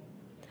this,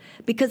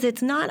 because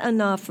it's not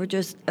enough for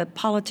just a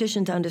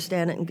politician to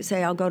understand it and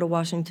say, I'll go to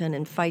Washington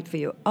and fight for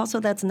you.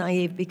 Also, that's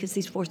naive, because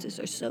these forces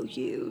are so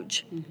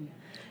huge. Mm-hmm.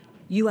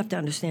 You have to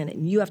understand it,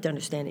 and you have to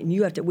understand it,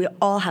 and we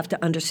all have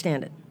to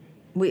understand it.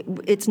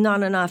 It's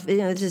not enough.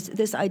 It's just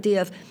this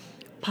idea of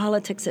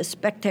politics as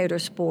spectator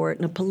sport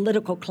and a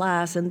political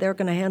class, and they're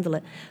going to handle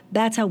it.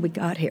 That's how we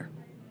got here.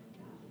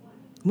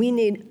 We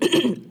need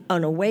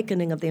an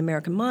awakening of the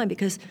American mind,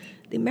 because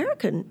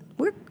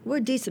we're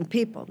decent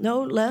people,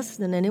 no less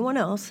than anyone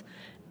else.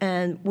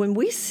 And when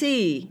we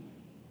see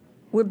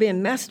we're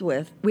being messed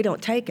with, we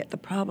don't take it. The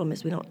problem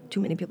is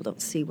too many people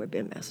don't see we're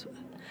being messed with.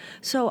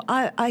 So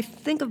I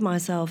think of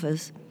myself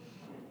as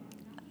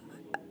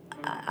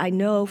I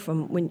know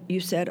from when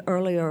you said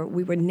earlier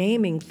we were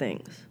naming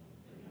things.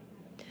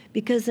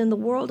 Because in the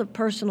world of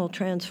personal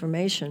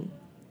transformation,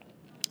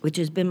 which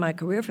has been my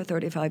career for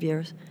 35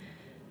 years,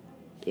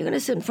 you're going to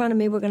sit in front of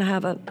me, we're going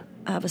to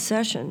have a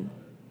session.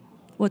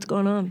 What's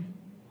going on?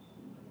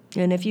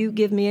 And if you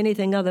give me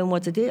anything other than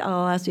what's a deal,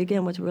 I'll ask you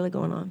again, what's really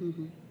going on?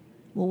 Mm-hmm.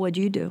 Well, what'd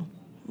you do?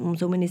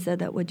 So when he said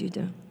that, what'd you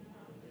do?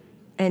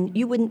 And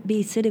you wouldn't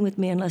be sitting with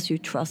me unless you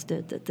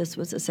trusted that this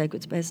was a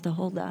sacred space to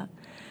hold that.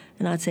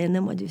 And I'd say, and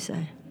then what'd you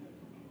say?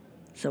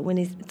 So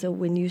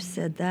when you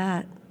said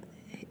that,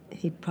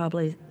 he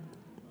probably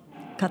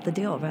cut the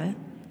deal, right?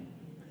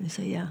 And you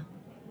say, yeah.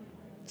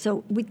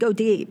 So we'd go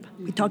deep.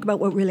 We'd talk about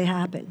what really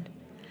happened.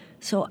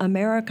 So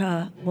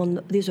America,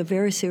 these are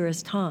very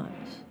serious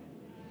times,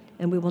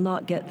 and we will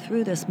not get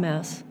through this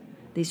mess,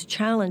 these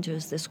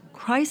challenges, this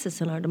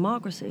crisis in our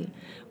democracy,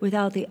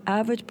 without the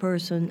average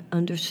person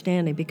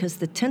understanding, because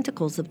the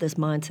tentacles of this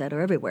mindset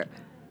are everywhere.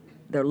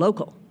 They're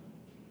local,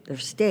 they're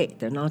state,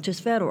 they're not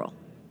just federal.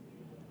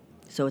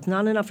 So it's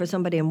not enough for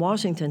somebody in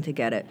Washington to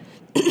get it.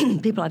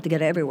 People have to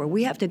get it everywhere.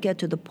 We have to get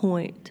to the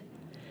point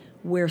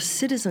where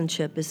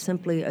citizenship is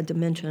simply a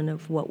dimension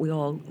of what we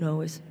all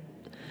know is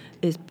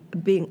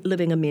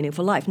living a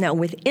meaningful life. Now,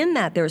 within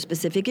that, there are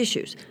specific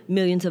issues.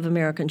 Millions of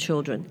American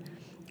children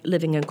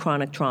living in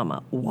chronic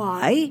trauma.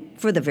 Why?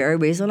 For the very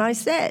reason I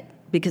said,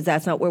 because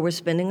that's not where we're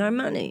spending our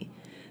money.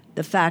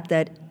 The fact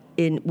that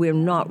we're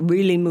not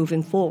really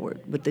moving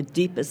forward with the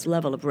deepest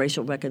level of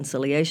racial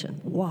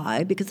reconciliation.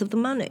 Why? Because of the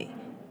money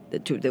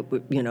that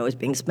is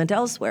being spent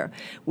elsewhere.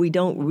 We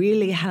don't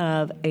really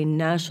have a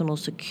national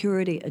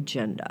security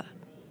agenda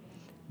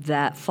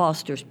that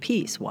fosters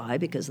peace. Why?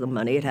 Because the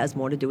money, it has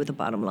more to do with the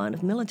bottom line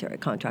of military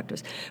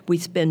contractors. We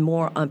spend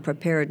more on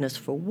preparedness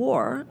for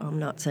war. I'm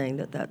not saying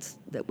that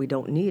we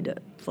don't need a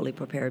fully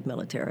prepared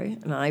military,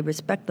 and I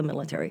respect the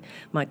military.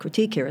 My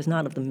critique here is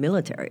not of the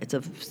military, it's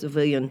of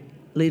civilian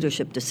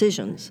leadership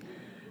decisions,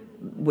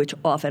 which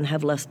often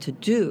have less to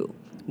do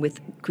with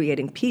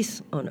creating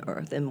peace on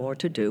earth and more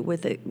to do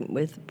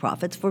with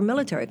profits for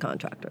military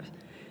contractors.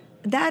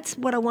 That's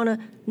what I want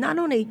to not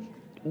only...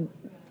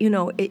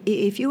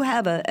 if you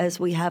have as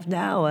we have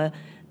now,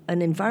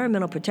 an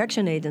environmental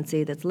protection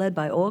agency that's led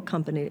by oil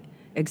company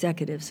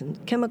executives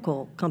and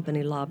chemical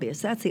company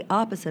lobbyists, that's the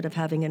opposite of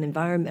having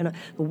a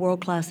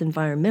world-class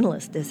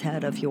environmentalist as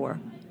head of your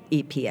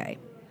EPA.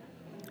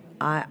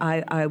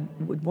 I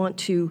would want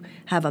to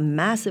have a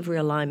massive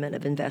realignment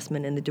of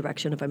investment in the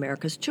direction of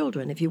America's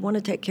children. If you want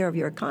to take care of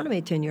your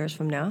economy 10 years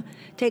from now,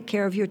 take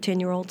care of your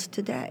 10-year-olds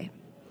today.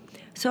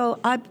 So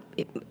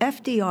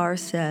FDR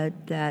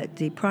said that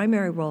the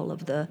primary role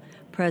of the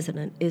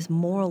president is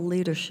moral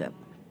leadership.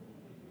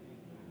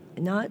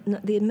 Not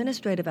the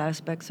administrative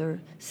aspects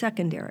are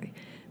secondary.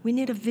 We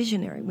need a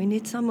visionary. We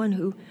need someone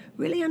who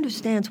really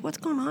understands what's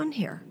going on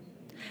here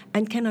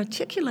and can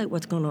articulate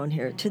what's going on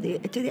here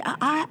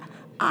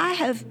I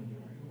have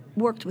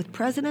worked with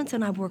presidents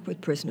and I've worked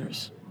with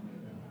prisoners.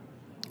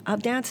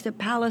 I've danced at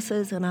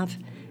palaces and I've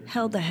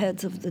held the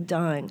heads of the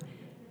dying.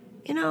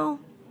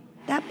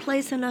 That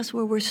place in us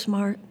where we're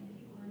smart,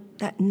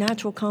 that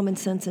natural common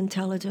sense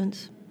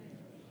intelligence,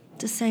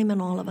 it's the same in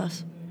all of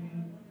us.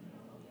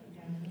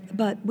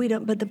 But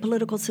the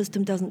political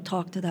system doesn't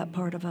talk to that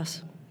part of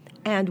us.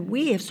 And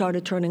we have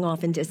started turning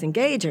off and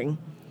disengaging.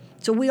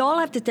 So we all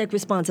have to take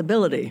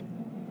responsibility.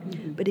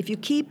 But if you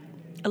keep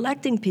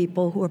electing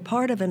people who are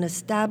part of an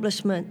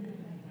establishment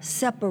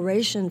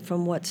separation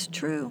from what's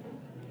true.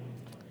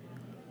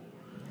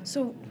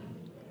 So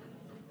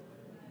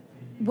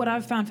what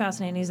I've found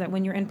fascinating is that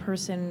when you're in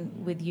person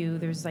with you,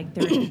 there's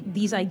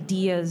these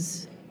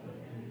ideas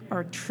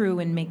are true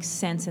and make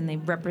sense and they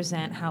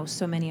represent how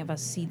so many of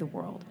us see the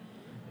world.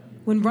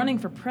 When running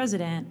for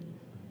president,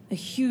 a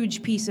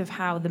huge piece of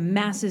how the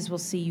masses will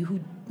see you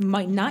who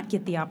might not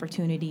get the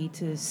opportunity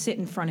to sit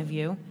in front of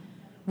you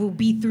will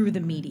be through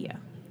the media.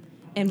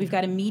 And we've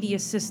got a media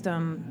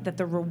system that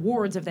the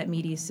rewards of that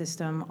media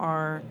system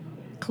are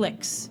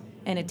clicks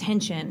and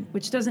attention,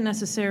 which doesn't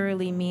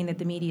necessarily mean that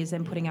the media is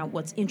then putting out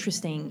what's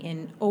interesting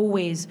and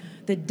always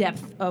the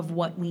depth of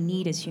what we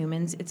need as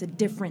humans. It's a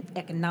different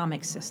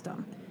economic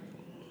system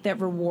that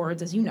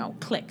rewards, as you know,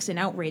 clicks and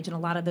outrage and a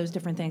lot of those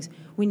different things.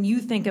 When you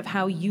think of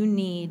how you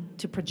need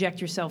to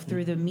project yourself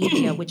through the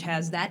media, which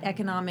has that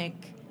economic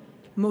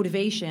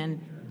motivation,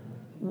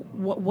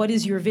 what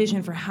is your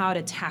vision for how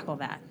to tackle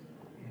that?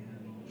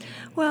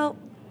 Well,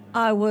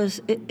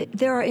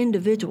 there are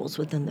individuals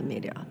within the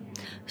media.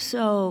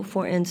 So,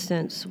 for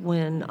instance,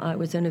 when I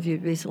was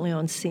interviewed recently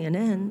on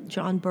CNN,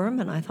 John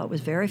Berman I thought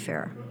was very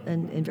fair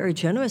and very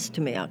generous to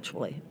me,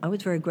 actually. I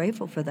was very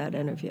grateful for that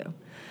interview.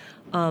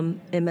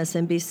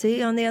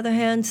 MSNBC, on the other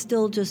hand,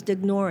 still just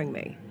ignoring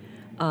me.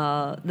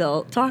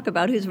 They'll talk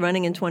about who's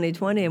running in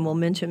 2020 and will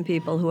mention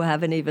people who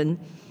haven't even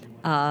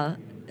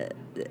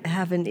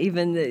haven't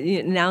even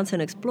announced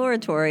an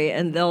exploratory,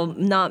 and they'll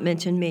not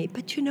mention me.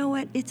 But you know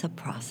what? It's a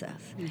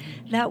process.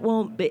 That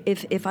won't be,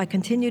 if I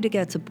continue to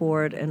get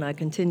support and I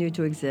continue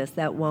to exist,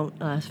 that won't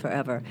last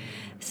forever.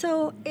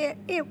 So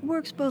it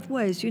works both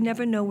ways. You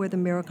never know where the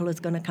miracle is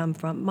going to come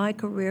from. My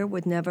career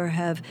would never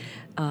have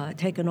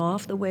taken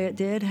off the way it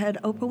did had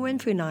Oprah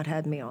Winfrey not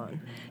had me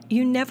on.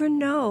 You never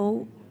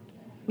know,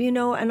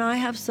 and I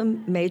have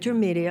some major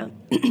media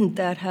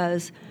that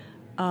has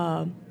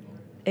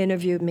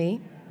interviewed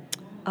me.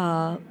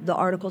 The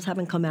articles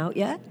haven't come out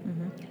yet,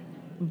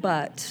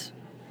 but,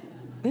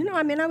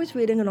 I was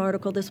reading an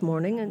article this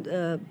morning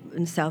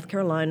in South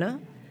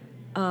Carolina,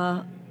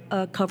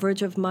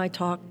 coverage of my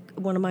talk,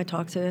 one of my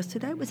talks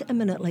yesterday was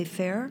eminently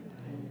fair.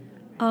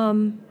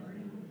 I'm,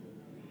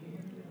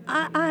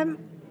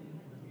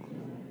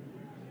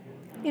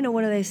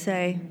 what do they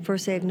say?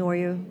 First they ignore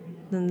you,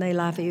 then they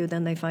laugh at you,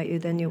 then they fight you,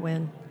 then you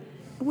win.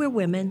 We're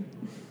women.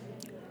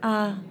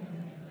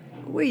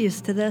 We're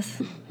used to this.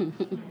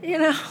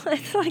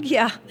 It's like,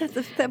 yeah, that's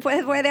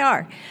the way they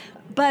are.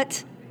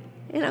 But,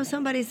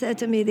 somebody said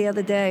to me the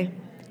other day,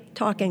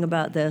 talking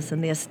about this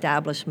and the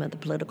establishment, the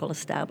political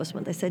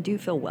establishment, they said, do you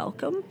feel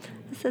welcome?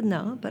 I said,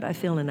 no, but I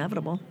feel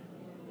inevitable.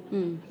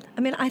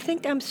 I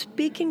think I'm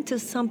speaking to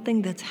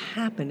something that's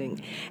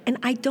happening. And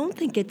I don't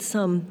think it's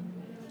some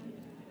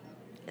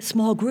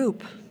small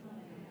group.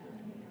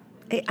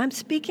 I'm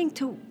speaking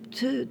to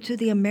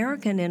the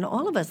American in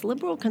all of us,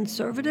 liberal,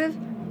 conservative.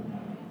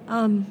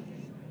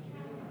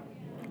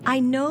 I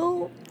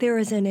know there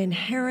is an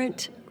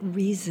inherent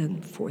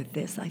reason for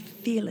this. I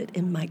feel it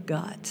in my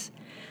gut.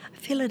 I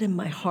feel it in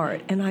my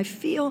heart. And I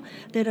feel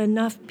that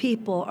enough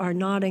people are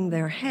nodding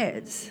their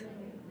heads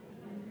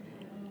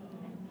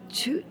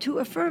to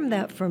affirm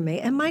that for me.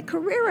 And my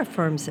career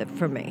affirms it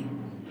for me.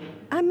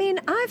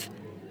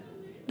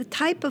 The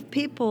type of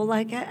people,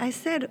 like I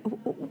said,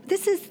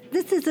 this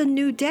is a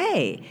new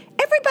day.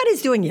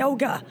 Everybody's doing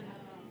yoga.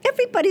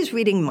 Everybody's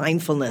reading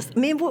mindfulness.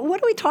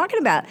 What are we talking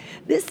about?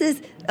 This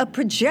is a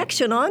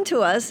projection onto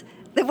us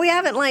that we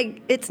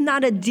haven't, it's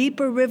not a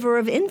deeper river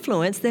of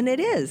influence than it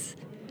is.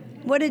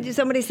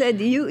 Somebody said,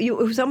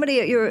 somebody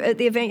at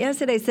the event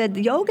yesterday said,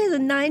 yoga is a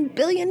 $9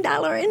 billion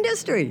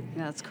industry.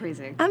 Yeah, that's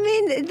crazy.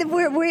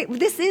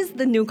 This is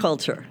the new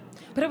culture.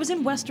 But I was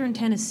in Western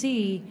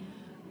Tennessee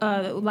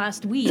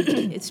last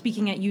week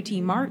speaking at UT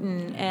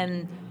Martin,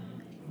 and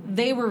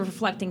they were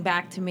reflecting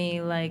back to me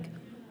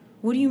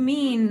what do you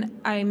mean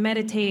I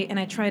meditate and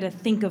I try to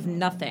think of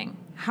nothing?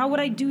 How would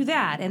I do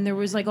that? And there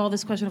was all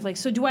this question of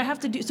so do I have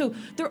to do, so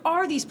there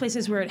are these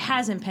places where it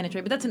hasn't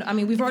penetrated, but that's,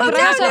 we've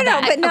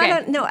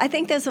already No, I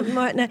think there's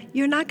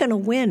you're not going to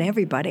win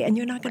everybody, and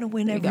you're not going to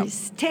win every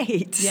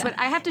state. Yeah. But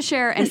I have to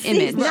share an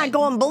image. It's not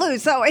going blue,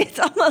 so it's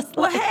almost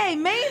hey,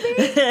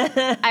 maybe.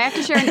 I have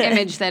to share an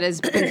image that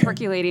has been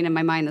percolating in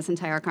my mind this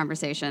entire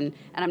conversation,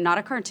 and I'm not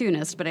a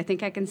cartoonist, but I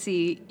think I can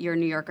see your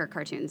New Yorker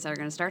cartoons that are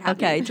going to start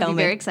happening. Okay, tell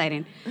me. Very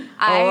exciting.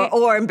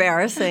 Or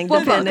embarrassing,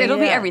 well, depending. Both. It'll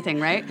be everything,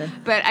 right?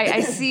 But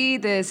I see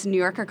this New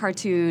Yorker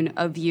cartoon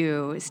of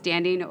you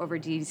standing over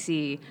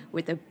DC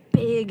with a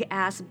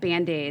big-ass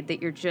Band-Aid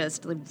that you're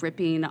just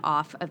ripping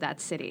off of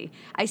that city.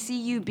 I see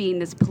you being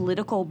this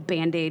political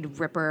Band-Aid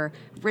ripper,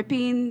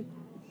 ripping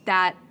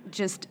that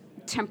just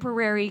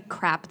temporary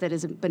crap that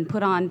has been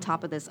put on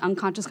top of this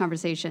unconscious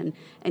conversation,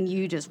 and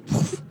you just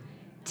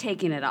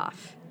taking it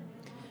off.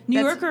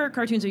 New Yorker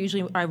cartoons are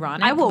usually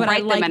ironic. I will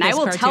write them, and I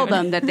will cartoon. tell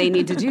them that they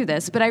need to do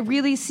this. But I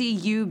really see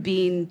you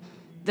being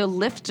the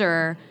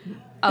lifter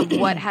of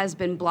what has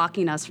been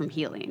blocking us from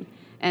healing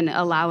and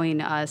allowing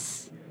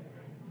us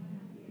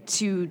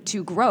to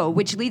grow,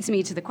 which leads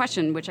me to the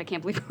question, which I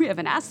can't believe we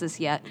haven't asked this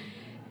yet,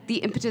 the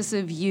impetus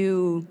of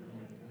you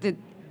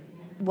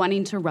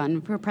wanting to run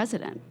for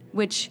president,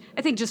 which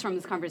I think just from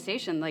this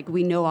conversation,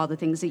 we know all the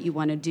things that you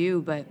want to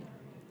do, but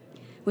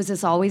was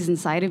this always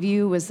inside of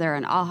you? Was there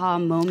an aha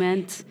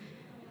moment?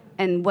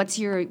 And what's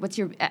your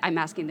I'm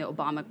asking the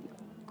Obama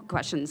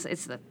questions.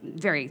 It's the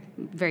very,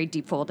 very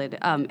deep folded.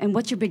 And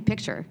what's your big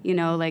picture?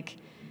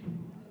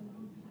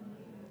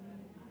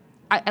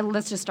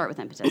 Let's just start with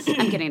impetus.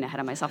 I'm getting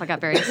ahead of myself. I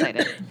got very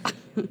excited.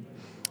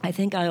 I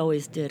think I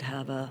always did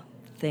have a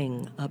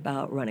thing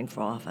about running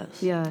for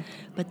office. Yeah.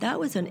 But that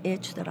was an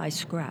itch that I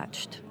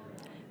scratched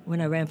when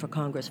I ran for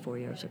Congress 4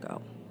 years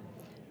ago.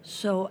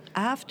 So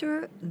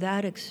after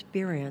that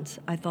experience,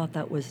 I thought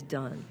that was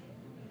done.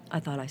 I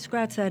thought I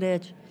scratched that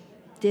itch,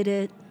 did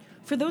it.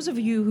 For those of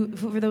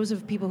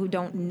people who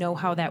don't know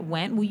how that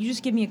went, will you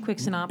just give me a quick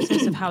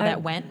synopsis of how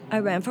that went? I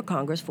ran for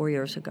Congress 4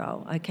 years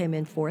ago. I came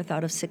in 4th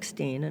out of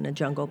 16 in a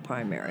jungle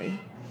primary.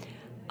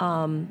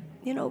 Barack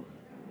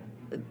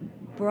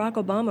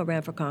Obama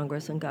ran for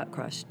Congress and got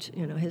crushed,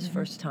 his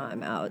first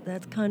time out.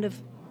 That's kind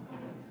of,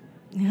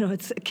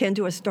 it's akin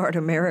to a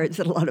starter marriage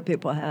that a lot of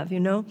people have,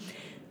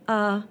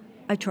 I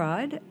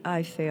tried.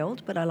 I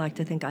failed, but I like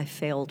to think I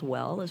failed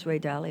well, as Ray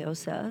Dalio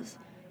says.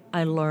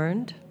 I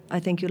learned. I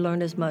think you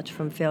learn as much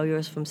from failure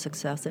as from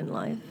success in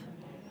life.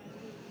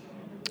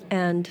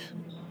 And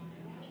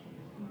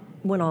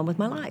went on with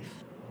my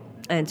life.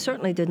 and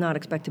certainly did not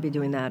expect to be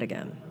doing that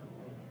again.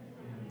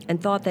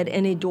 And thought that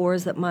any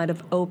doors that might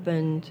have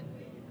opened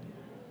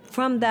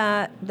from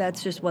that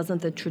just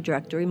wasn't the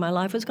trajectory my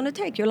life was going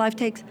to take. Your life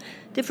takes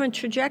different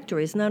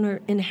trajectories. None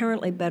are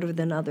inherently better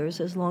than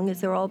others, as long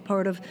as they're all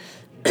part of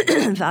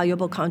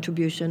valuable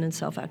contribution and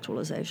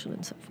self-actualization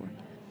and so forth.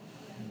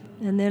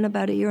 And then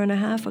about a year and a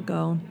half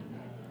ago,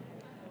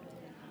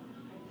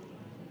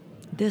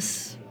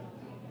 this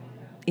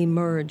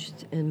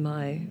emerged in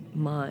my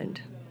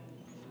mind.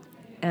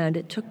 And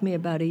it took me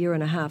about a year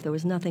and a half. There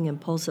was nothing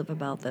impulsive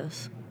about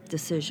this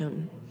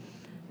decision.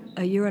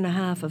 A year and a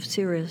half of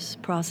serious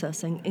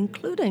processing,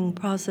 including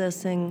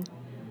processing,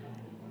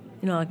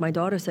 like my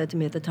daughter said to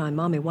me at the time,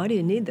 "Mommy, why do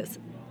you need this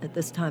at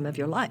this time of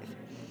your life?"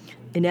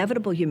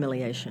 Inevitable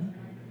humiliation,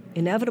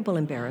 inevitable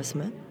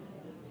embarrassment,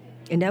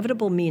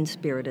 inevitable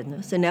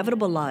mean-spiritedness,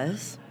 inevitable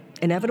lies,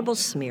 inevitable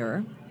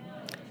smear,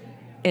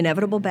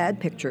 inevitable bad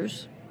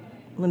pictures.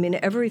 I mean,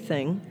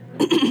 everything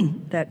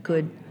that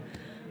could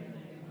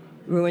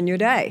ruin your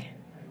day.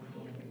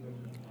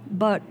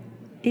 But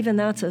even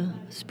that's a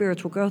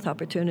spiritual growth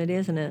opportunity,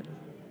 isn't it?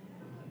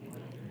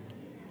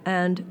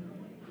 And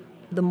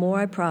the more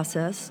I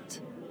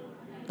processed,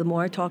 the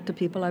more I talked to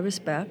people I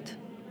respect,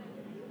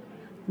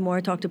 the more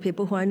I talked to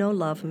people who I know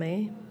love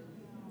me,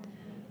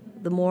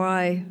 the more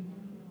I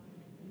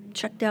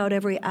checked out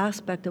every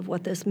aspect of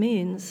what this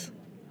means,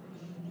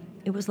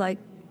 it was like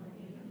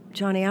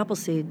Johnny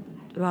Appleseed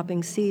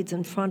dropping seeds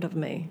in front of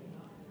me,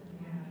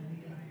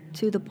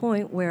 to the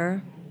point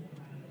where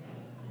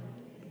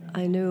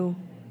I knew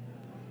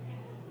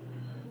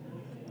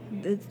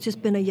it's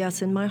just been a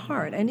yes in my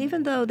heart. And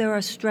even though there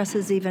are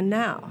stresses even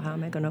now, how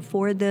am I going to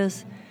afford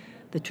this?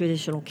 The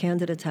traditional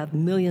candidates have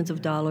millions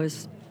of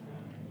dollars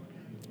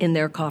in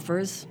their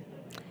coffers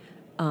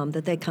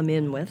that they come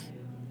in with.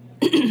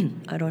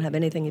 I don't have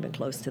anything even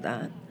close to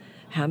that.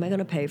 How am I going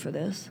to pay for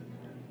this?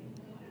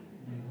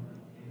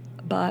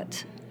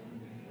 But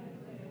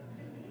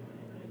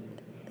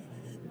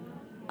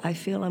I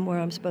feel I'm where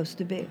I'm supposed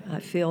to be. I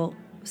feel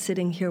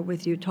sitting here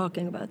with you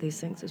talking about these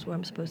things is where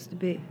I'm supposed to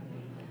be.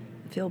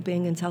 I feel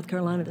being in South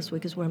Carolina this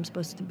week is where I'm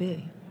supposed to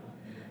be.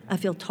 I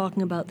feel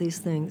talking about these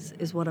things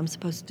is what I'm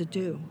supposed to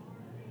do.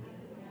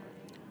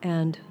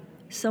 And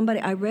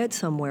I read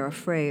somewhere a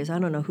phrase, I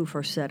don't know who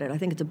first said it, I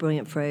think it's a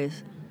brilliant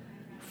phrase: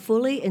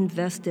 fully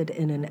invested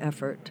in an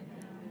effort,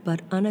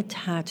 but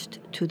unattached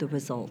to the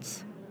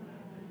results.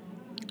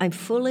 I'm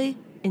fully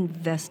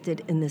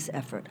invested in this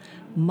effort.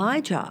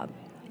 My job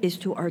is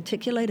to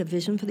articulate a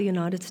vision for the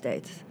United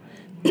States.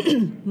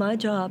 My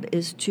job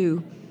is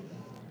to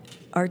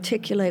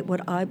articulate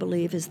what I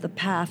believe is the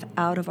path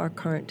out of our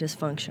current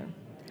dysfunction.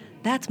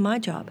 That's my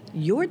job.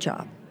 Your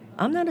job.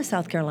 I'm not a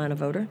South Carolina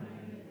voter.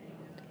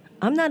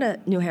 I'm not a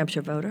New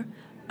Hampshire voter.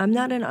 I'm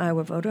not an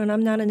Iowa voter, and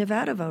I'm not a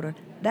Nevada voter.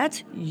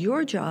 That's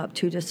your job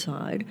to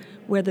decide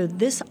whether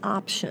this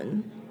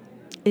option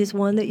is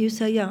one that you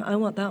say, yeah, I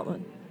want that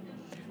one.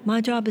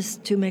 My job is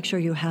to make sure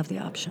you have the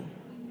option.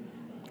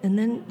 And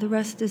then the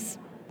rest is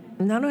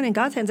not only in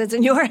God's hands, it's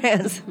in your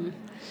hands.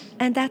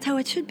 And that's how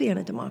it should be in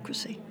a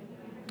democracy.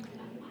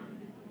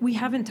 We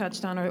haven't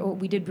touched on, or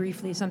we did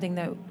briefly, something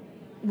that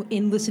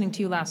in listening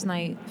to you last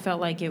night felt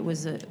like it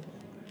was a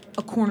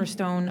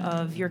cornerstone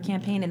of your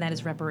campaign, and that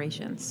is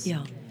reparations.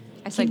 Yeah.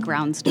 I said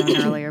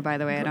groundstone earlier, by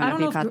the way. I don't know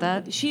if you caught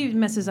that. She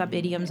messes up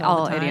idioms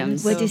all the time.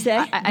 Idioms. What'd you say?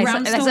 I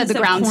said the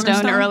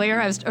groundstone earlier.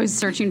 I was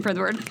searching for the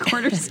word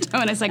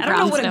cornerstone. I said groundstone. I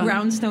don't know what a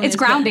groundstone is. It's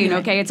grounding,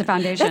 okay? It's a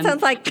foundation.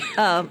 That sounds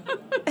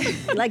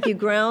like you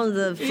ground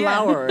the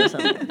flour or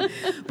something.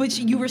 But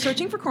you were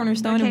searching for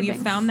cornerstone, and we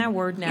found that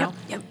word now.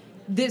 Yep.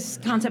 This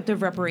concept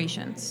of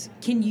reparations.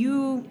 Can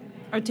you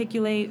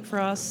articulate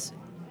for us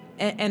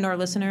and our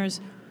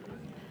listeners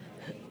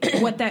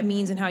what that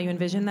means and how you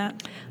envision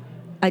that?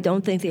 I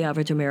don't think the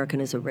average American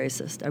is a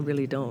racist. I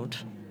really don't,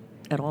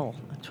 at all,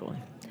 actually.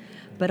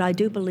 But I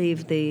do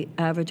believe the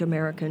average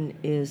American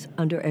is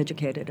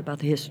undereducated about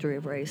the history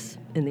of race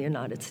in the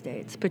United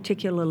States,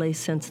 particularly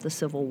since the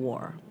Civil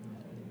War.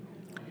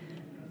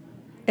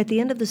 At the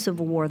end of the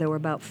Civil War, there were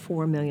about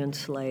 4 million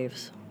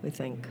slaves, we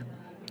think.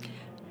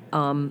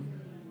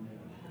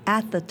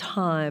 At the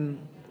time,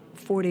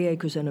 40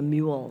 acres and a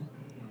mule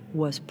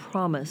was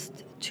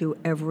promised to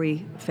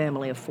every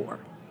family of 4.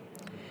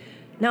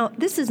 Now,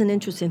 this is an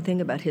interesting thing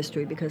about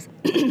history because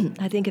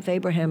I think if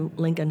Abraham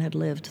Lincoln had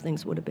lived,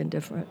 things would have been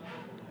different.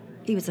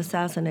 He was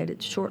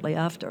assassinated shortly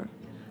after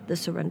the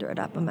surrender at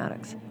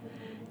Appomattox.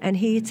 And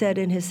he said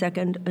in his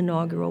second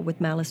inaugural,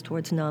 "With malice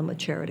towards none, with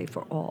charity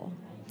for all."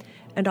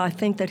 And I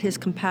think that his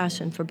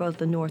compassion for both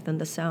the North and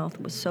the South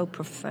was so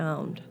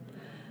profound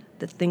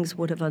that things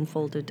would have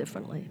unfolded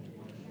differently.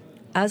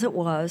 As it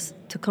was,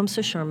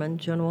 Tecumseh Sherman,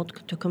 General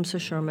Tecumseh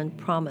Sherman,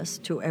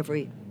 promised to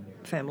every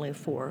family of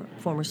 4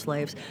 former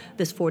slaves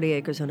this 40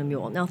 acres and a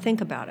mule. Now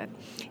think about it.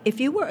 If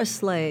you were a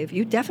slave,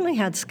 you definitely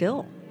had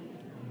skill.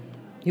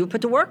 You were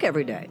put to work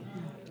every day.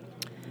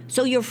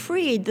 So you're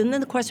freed, and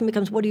then the question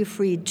becomes, what are you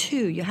freed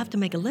to? You have to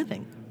make a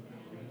living.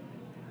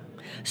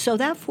 So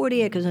that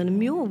 40 acres and a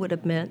mule would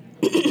have meant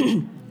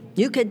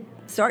you could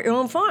start your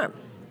own farm.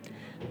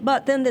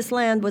 But then this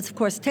land was, of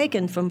course,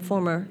 taken from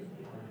former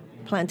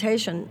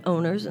plantation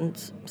owners and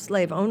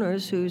slave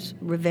owners whose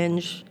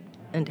revenge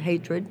and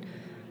hatred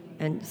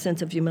and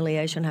sense of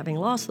humiliation having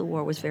lost the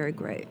war was very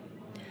great.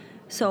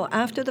 So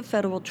after the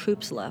federal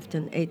troops left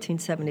in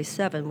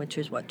 1877, which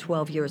is,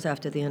 12 years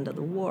after the end of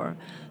the war,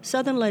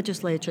 Southern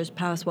legislatures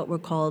passed what were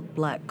called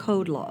Black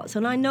Code laws.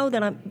 And I know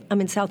that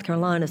I'm in South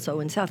Carolina, so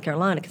in South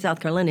Carolina,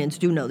 South Carolinians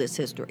do know this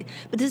history.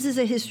 But this is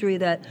a history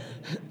that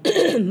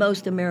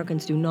most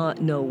Americans do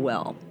not know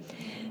well.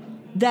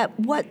 That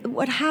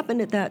what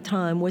happened at that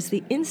time was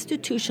the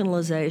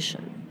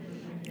institutionalization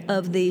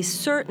of the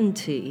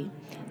certainty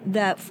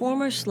that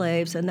former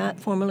slaves and that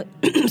former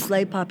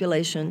slave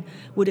population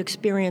would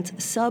experience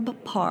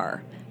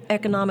subpar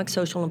economic,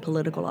 social, and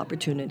political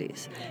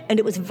opportunities. And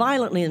it was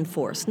violently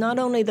enforced. Not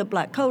only the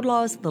Black Code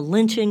laws, the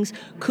lynchings,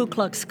 Ku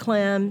Klux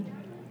Klan,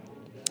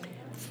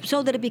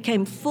 so that it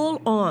became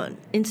full-on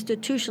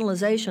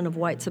institutionalization of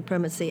white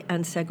supremacy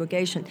and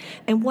segregation.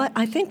 And what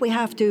I think we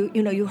have to,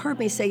 you heard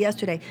me say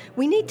yesterday,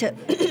 we need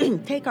to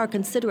take our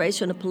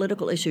consideration of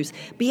political issues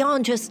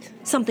beyond just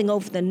something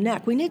over the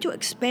neck. We need to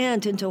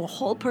expand into a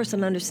whole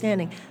person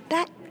understanding.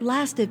 That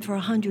lasted for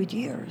 100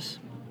 years.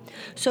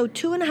 So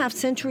 2.5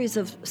 centuries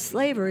of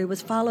slavery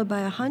was followed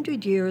by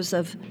 100 years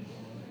of,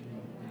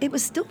 it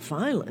was still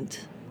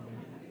violent.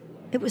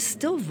 It was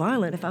still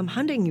violent. If I'm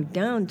hunting you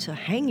down to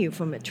hang you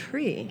from a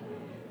tree,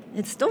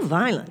 it's still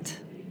violent.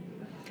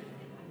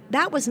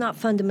 That was not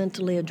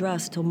fundamentally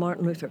addressed till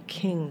Martin Luther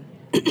King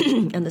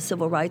and the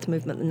civil rights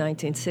movement in the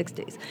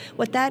 1960s.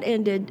 What that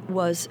ended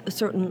was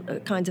certain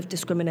kinds of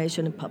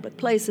discrimination in public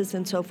places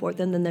and so forth,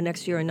 and then the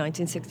next year in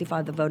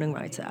 1965, the Voting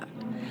Rights Act.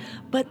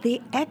 But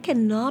the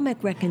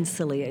economic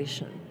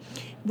reconciliation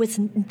was,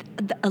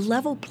 a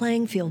level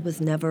playing field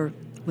was never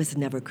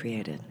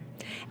created.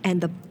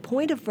 And the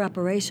point of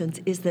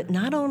reparations is that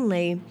not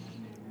only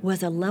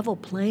was a level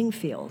playing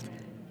field,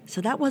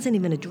 so that wasn't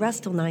even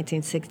addressed till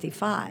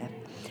 1965.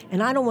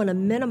 And I don't want to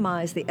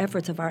minimize the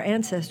efforts of our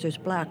ancestors,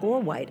 black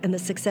or white, and the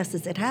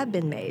successes that have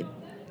been made.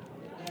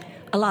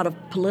 A lot of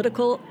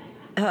political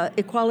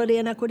equality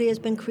and equity has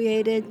been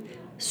created,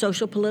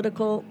 social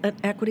political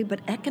equity, but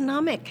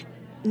economic,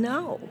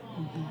 no.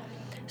 Mm-hmm.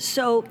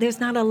 So there's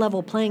not a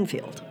level playing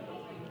field.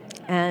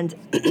 And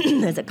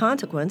as a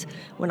consequence,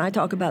 when I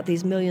talk about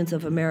these millions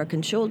of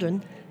American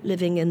children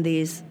living in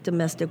these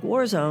domestic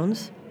war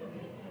zones,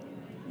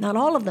 not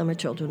all of them are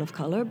children of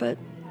color, but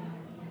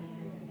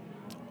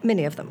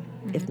many of them,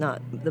 if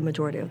not the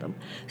majority of them.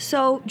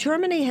 So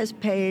Germany has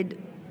paid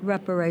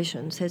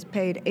reparations, has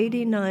paid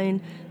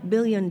 $89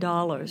 billion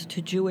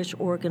to Jewish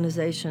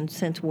organizations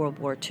since World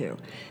War II.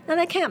 Now,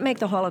 they can't make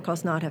the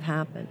Holocaust not have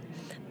happened,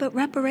 but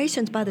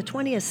reparations by the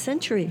 20th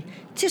century,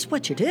 just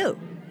what you do.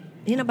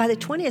 By the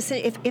 20th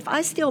century, if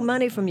I steal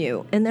money from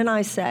you and then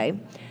I say,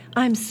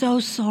 I'm so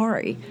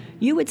sorry,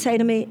 you would say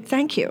to me,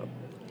 thank you,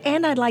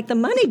 and I'd like the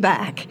money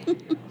back.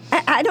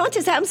 I don't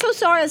just say, I'm so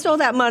sorry I stole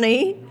that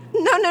money.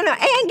 No,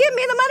 and give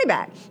me the money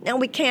back. Now,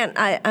 we can't,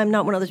 I'm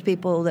not one of those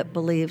people that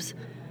believes,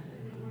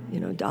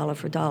 dollar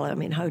for dollar. I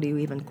mean, how do you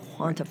even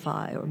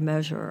quantify or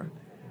measure,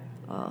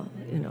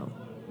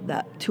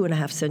 that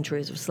 2.5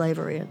 centuries of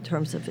slavery in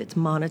terms of its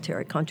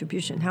monetary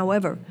contribution?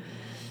 However,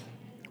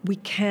 we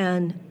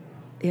can...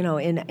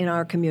 in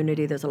our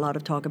community, there's a lot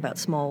of talk about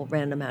small,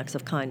 random acts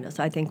of kindness.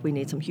 I think we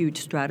need some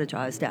huge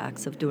strategized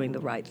acts of doing the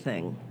right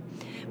thing.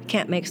 We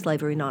can't make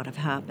slavery not have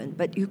happened,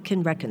 but you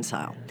can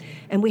reconcile.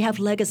 And we have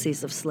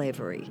legacies of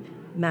slavery,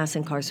 mass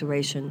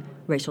incarceration,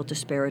 racial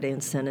disparity in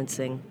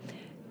sentencing,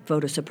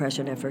 voter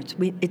suppression efforts.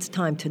 It's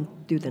time to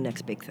do the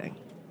next big thing.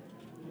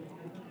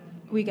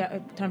 We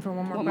got time for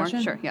one more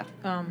question? Sure, yeah.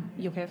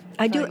 You okay?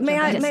 I do. May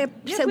I say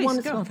please, one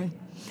go. small thing?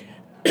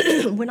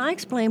 When I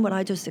explain what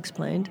I just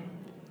explained,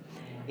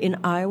 in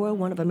Iowa,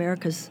 one of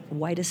America's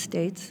whitest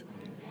states,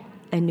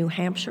 and New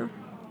Hampshire,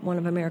 one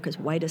of America's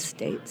whitest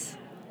states,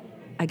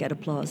 I get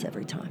applause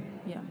every time.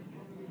 Yeah.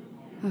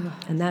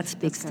 And that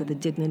speaks to the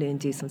dignity and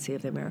decency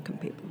of the American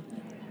people.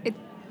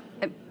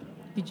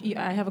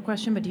 I have a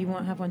question, but do you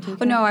have one too?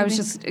 Oh, no, I was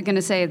just going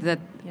to say that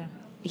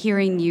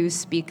hearing you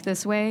speak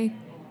this way,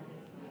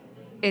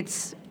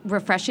 it's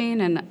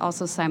refreshing and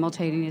also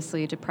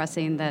simultaneously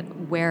depressing that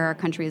where our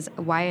country is,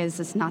 why is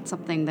this not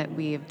something that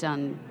we have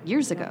done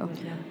years ago?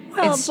 Yeah.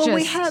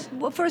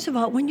 Well, first of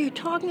all, when you're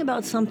talking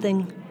about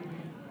something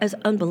as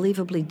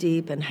unbelievably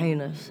deep and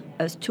heinous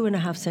as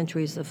 2.5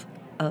 centuries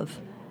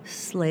of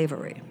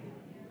slavery,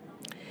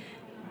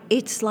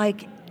 it's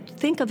like,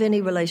 think of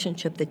any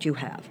relationship that you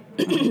have.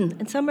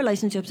 And some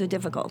relationships are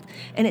difficult,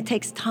 and it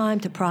takes time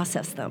to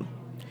process them.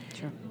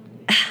 Sure.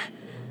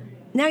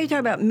 Now you're talking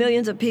about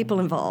millions of people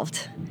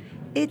involved.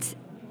 And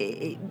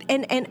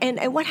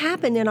what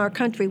happened in our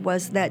country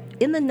was that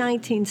in the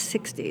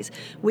 1960s,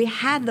 we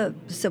had the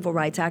Civil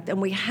Rights Act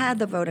and we had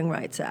the Voting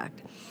Rights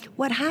Act.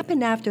 What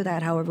happened after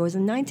that, however, was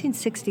in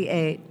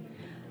 1968,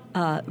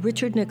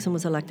 Richard Nixon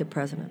was elected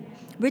president.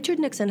 Richard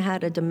Nixon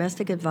had a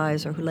domestic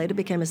advisor who later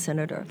became a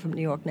senator from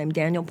New York named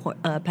Daniel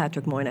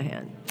Patrick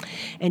Moynihan.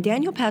 And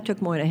Daniel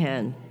Patrick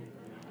Moynihan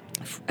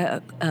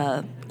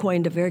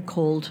coined a very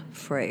cold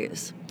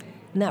phrase.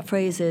 And that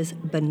phrase is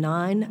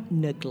benign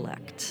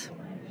neglect.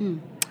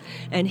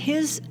 And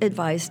his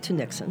advice to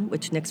Nixon,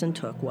 which Nixon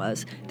took,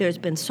 was there's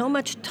been so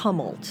much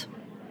tumult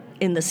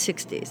in the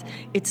 60s.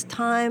 It's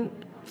time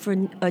for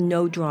a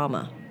no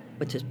drama,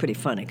 which is pretty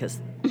funny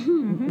because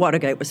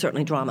Watergate was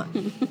certainly drama.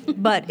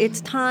 But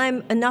it's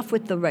time, enough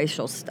with the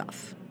racial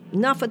stuff.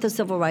 Enough with the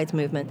civil rights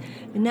movement.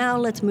 Now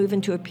let's move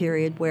into a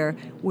period where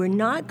we're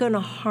not going to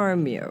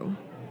harm you,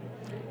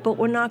 but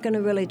we're not going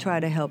to really try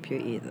to help you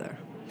either.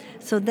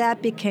 So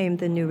that became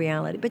the new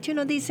reality. But,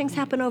 these things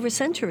happen over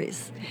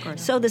centuries.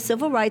 So the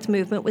civil rights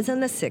movement was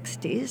in the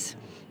 60s.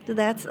 So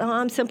that's,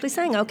 I'm simply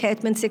saying, okay,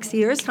 it's been 60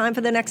 years, time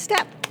for the next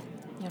step.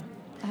 Yeah,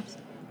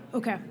 absolutely.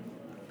 Okay.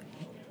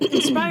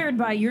 Inspired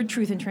by your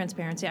truth and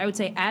transparency, I would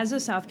say as a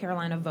South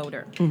Carolina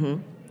voter,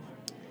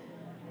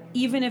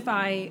 even if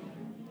I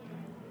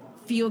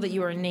feel that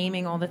you are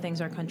naming all the things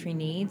our country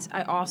needs,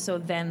 I also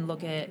then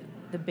look at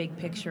the big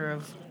picture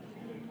of,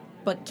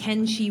 but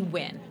can she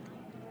win?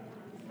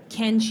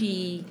 Can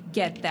she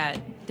get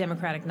that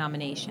Democratic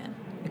nomination?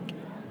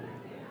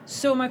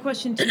 So my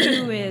question to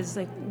you is,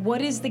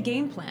 what is the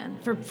game plan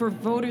for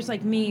voters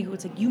like me who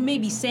it's like, you may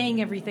be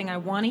saying everything I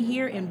want to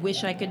hear and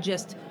wish I could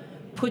just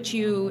put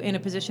you in a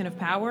position of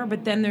power,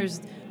 but then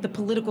there's the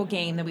political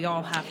game that we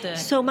all have to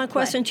So my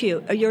question to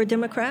you, you're a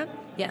Democrat?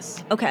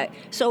 Yes. Okay.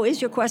 So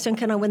is your question,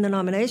 can I win the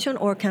nomination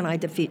or can I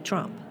defeat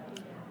Trump?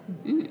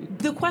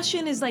 The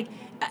question is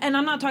and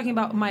I'm not talking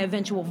about my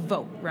eventual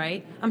vote,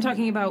 right? I'm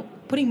talking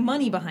about putting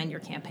money behind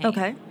your campaign.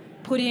 Okay.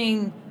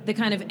 Putting the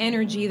kind of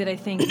energy that I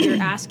think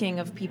you're asking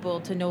of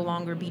people to no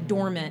longer be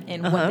dormant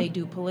in what they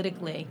do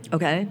politically.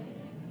 Okay.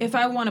 If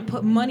I want to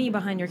put money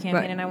behind your campaign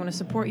Right. and I want to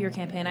support your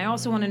campaign, I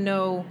also want to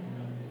know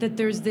that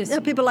there's this... Yeah,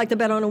 people like to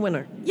bet on a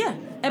winner. Yeah,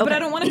 but I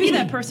don't want to be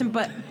that person,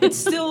 but it's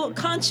still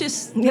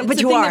conscious. Yeah, it's but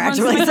the you thing are, that runs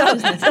in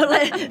actually.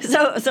 my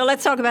consciousness. So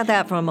let's talk about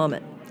that for a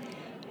moment.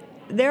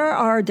 There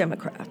are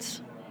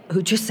Democrats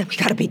who just say, we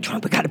got to beat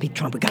Trump, we got to beat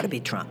Trump, we got to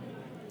beat Trump.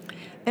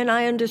 And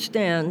I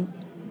understand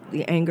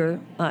the anger.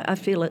 I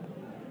feel it.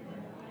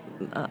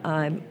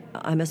 I'm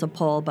as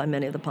appalled by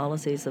many of the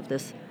policies of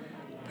this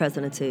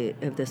presidency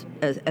of this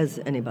as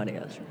anybody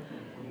else.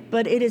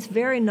 But it is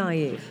very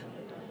naive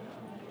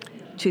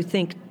to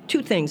think,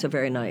 two things are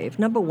very naive.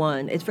 Number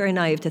one, it's very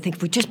naive to think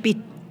if we just beat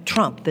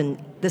Trump,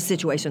 then the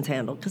situation's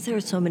handled, because there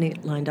are so many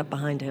lined up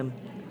behind him.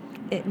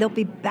 They'll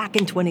be back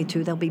in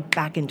 22, they'll be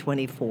back in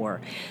 24.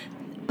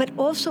 But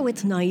also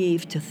it's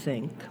naive to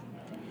think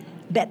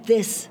that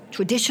this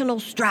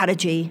traditional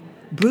strategy,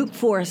 brute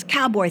force,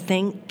 cowboy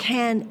thing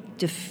can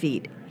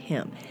defeat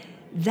him.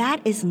 That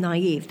is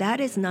naive. That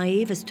is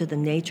naive as to the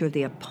nature of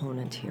the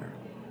opponent here.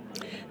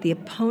 The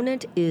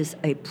opponent is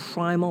a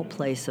primal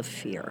place of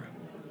fear.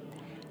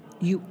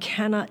 You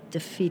cannot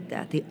defeat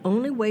that. The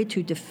only way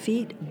to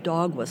defeat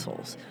dog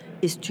whistles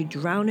is to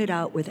drown it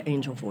out with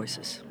angel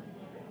voices.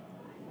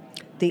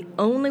 The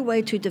only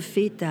way to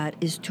defeat that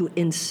is to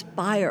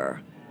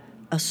inspire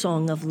a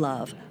song of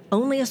love.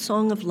 Only a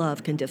song of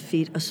love can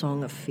defeat a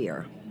song of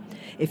fear.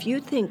 If you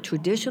think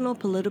traditional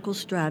political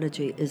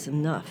strategy is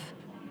enough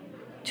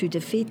to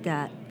defeat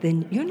that,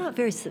 then you're not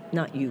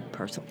you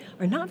personally,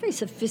 are not very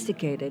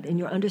sophisticated in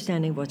your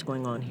understanding of what's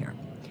going on here.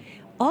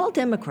 All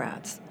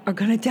Democrats are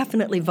going to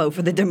definitely vote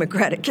for the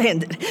Democratic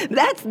candidate.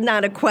 That's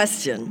not a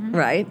question,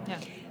 right? Yeah.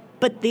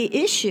 But the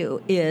issue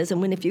is,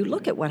 and if you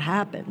look at what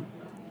happened,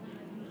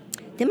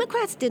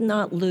 Democrats did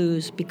not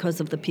lose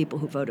because of the people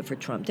who voted for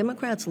Trump.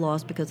 Democrats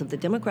lost because of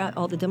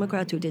all the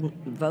Democrats who didn't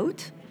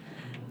vote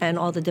and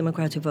all the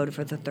Democrats who voted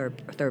for the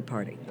third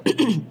party.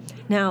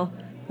 Now,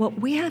 what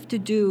we have to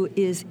do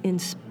is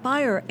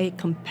inspire a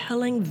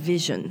compelling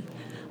vision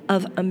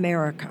of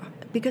America.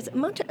 Because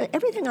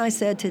everything I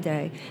said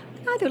today,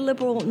 neither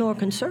liberal nor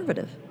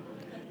conservative.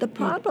 The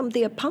problem,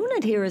 the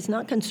opponent here is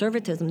not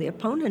conservatism. The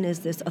opponent is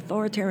this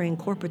authoritarian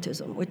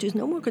corporatism, which is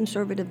no more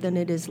conservative than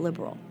it is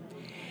liberal.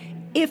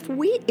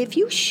 If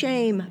you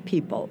shame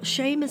people,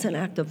 shame is an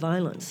act of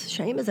violence.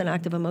 Shame is an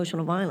act of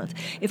emotional violence.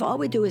 If all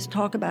we do is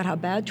talk about how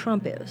bad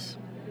Trump is,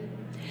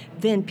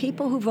 then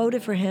people who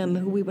voted for him,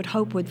 who we would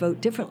hope would vote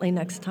differently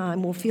next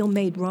time, will feel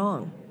made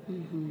wrong.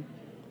 Mm-hmm.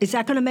 Is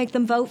that going to make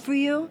them vote for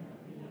you?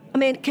 I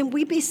mean, can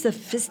we be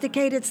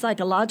sophisticated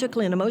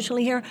psychologically and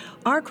emotionally here?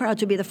 Our crowd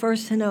should be the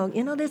first to know,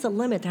 there's a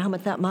limit to how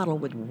much that model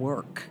would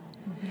work.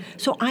 Mm-hmm.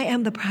 So I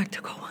am the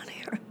practical one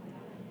here.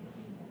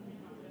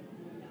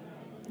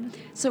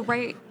 So,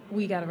 we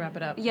got to wrap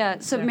it up. Yeah.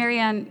 So,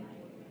 Marianne,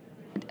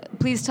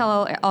 please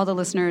tell all the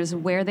listeners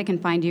where they can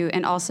find you,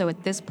 and also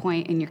at this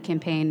point in your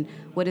campaign,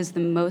 what is the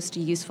most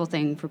useful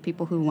thing for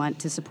people who want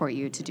to support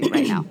you to do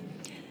right now?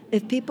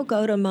 If people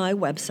go to my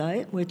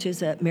website, which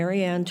is at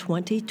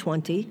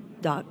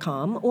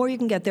marianne2020.com, or you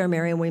can get there,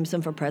 Marianne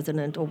Williamson for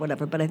President or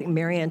whatever, but I think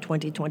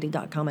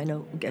marianne2020.com, I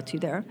know, will get you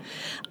there.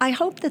 I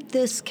hope that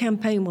this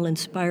campaign will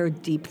inspire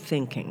deep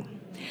thinking.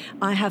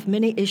 I have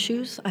many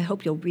issues. I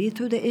hope you'll read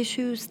through the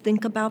issues,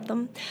 think about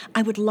them.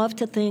 I would love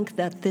to think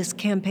that this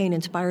campaign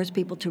inspires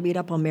people to read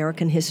up on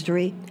American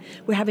history.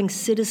 We're having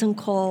citizen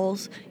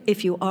calls.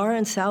 If you are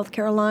in South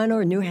Carolina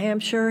or New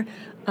Hampshire,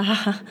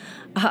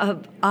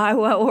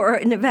 Iowa or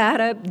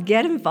Nevada,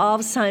 get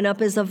involved, sign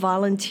up as a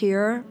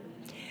volunteer.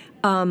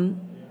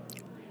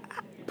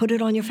 Put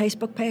it on your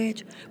Facebook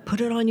page, put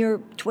it on your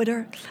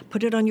Twitter,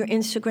 put it on your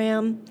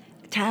Instagram.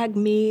 Tag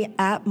me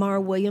at Mara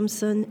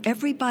Williamson.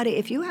 Everybody,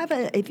 if you have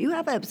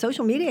a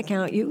social media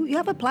account, you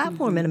have a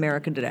platform in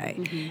America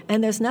today.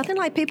 And there's nothing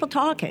like people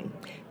talking.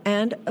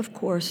 And of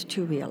course,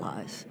 to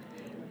realize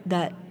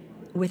that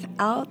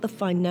without the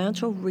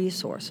financial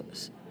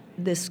resources,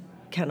 this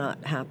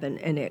cannot happen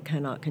and it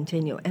cannot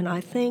continue. And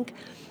I think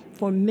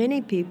for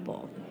many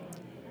people,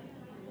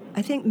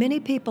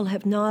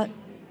 have not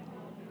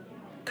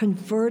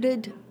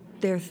converted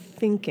their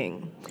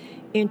thinking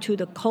into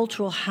the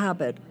cultural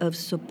habit of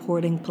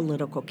supporting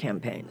political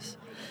campaigns.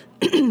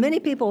 Many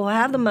people who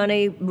have the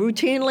money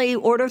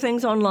routinely order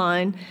things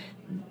online,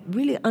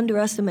 really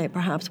underestimate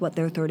perhaps what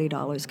their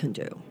 $30 can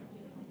do.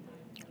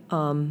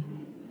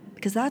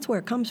 Because that's where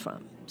it comes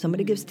from.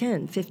 Somebody gives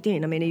 $10,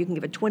 $15. I mean, you can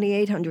give it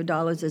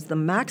 $2,800 as the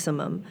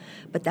maximum,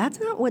 but that's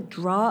not what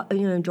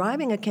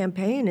driving a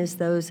campaign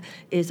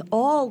is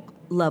all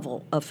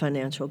level of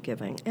financial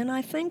giving. And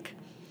I think,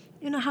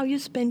 how you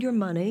spend your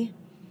money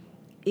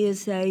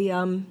is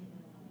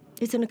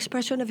it's an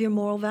expression of your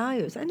moral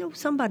values. I know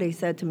somebody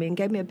said to me and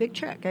gave me a big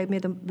check, gave me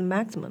the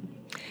maximum.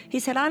 He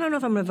said, I don't know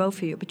if I'm going to vote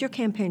for you, but your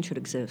campaign should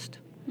exist.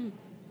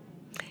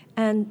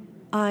 And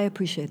I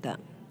appreciate that.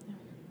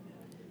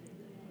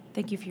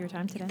 Thank you for your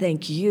time today.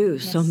 Thank you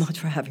so much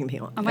for having me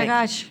on. Oh my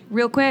gosh,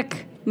 real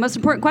quick, most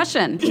important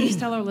question. Please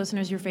tell our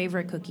listeners your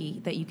favorite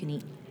cookie that you can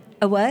eat.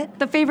 A what?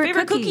 The favorite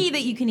cookie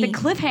that you can eat. The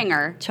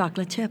cliffhanger.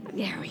 Chocolate chip.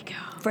 There we go.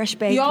 Fresh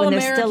baked when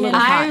they're still a little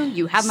hot.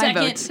 You have my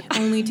vote. Second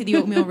only to the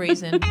oatmeal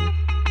raisin.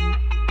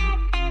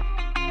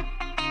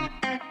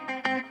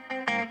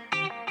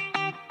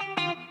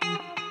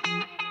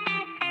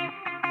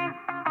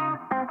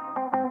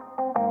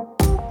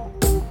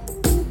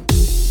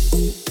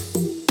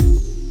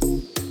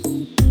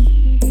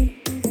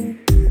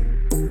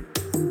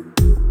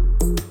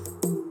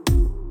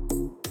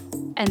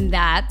 And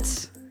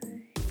that,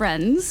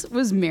 friends,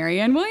 was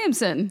Marianne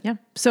Williamson. Yeah.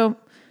 So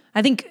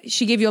I think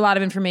she gave you a lot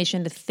of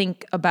information to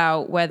think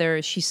about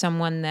whether she's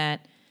someone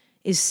that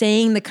is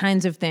saying the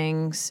kinds of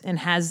things and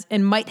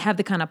might have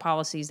the kind of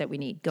policies that we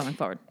need going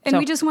forward. And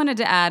we just wanted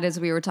to add, as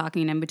we were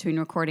talking in between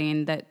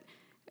recording, that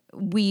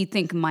we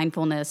think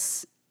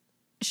mindfulness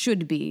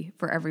should be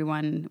for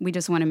everyone. We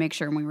just want to make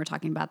sure when we were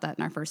talking about that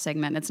in our first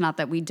segment, it's not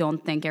that we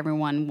don't think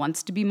everyone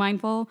wants to be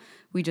mindful.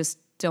 We just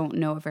don't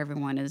know if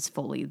everyone is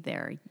fully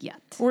there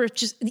yet. Or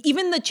just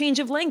even the change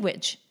of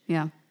language.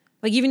 Yeah.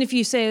 Like even if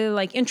you say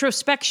like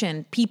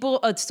introspection, people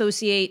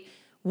associate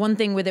one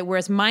thing with it,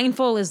 whereas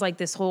mindful is like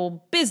this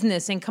whole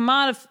business and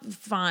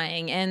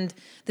commodifying and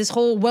this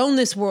whole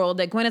wellness world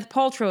that Gwyneth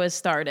Paltrow has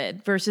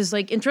started versus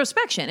like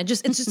introspection. It's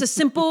just a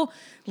simple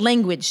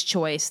language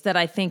choice that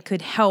I think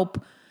could help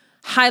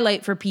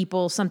highlight for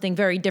people something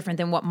very different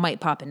than what might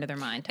pop into their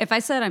mind. If I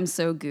said I'm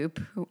so goop,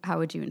 how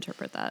would you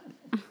interpret that?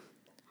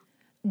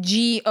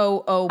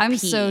 G-O-O-P. I'm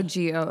so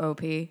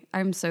G-O-O-P.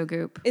 I'm so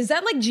goop. Is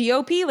that like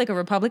GOP, like a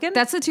Republican?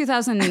 That's the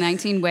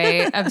 2019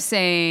 way of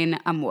saying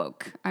I'm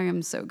woke. I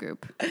am so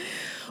goop.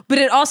 But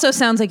it also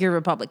sounds like you're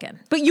Republican.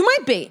 But you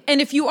might be.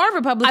 And if you are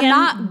Republican, I'm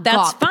not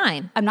that's gop.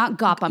 fine. I'm not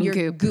gop, I'm You're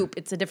goop. goop.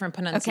 It's a different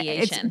Okay,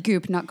 pronunciation. it's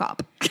goop, not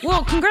gop.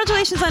 Well,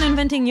 congratulations on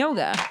inventing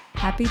yoga.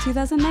 Happy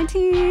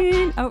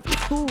 2019. Oh,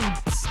 cool.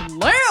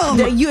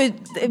 Slam! You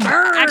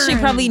actually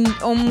probably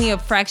only a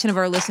fraction of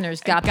our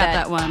listeners got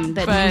that one.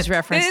 That but news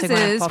reference to this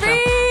Gwyneth is Paltrow.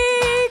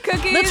 free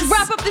cookies. Let's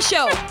wrap up the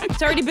show.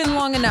 It's already been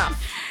long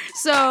enough.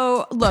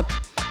 So, look,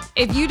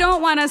 if you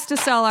don't want us to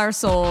sell our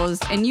souls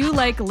and you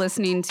like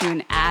listening to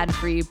an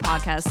ad-free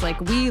podcast like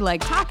we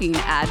like talking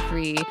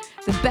ad-free,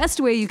 the best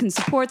way you can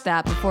support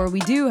that before we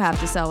do have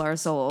to sell our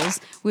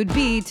souls would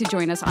be to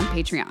join us on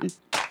Patreon.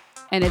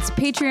 And it's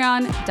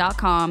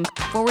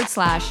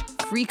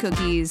patreon.com/free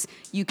cookies.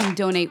 You can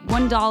donate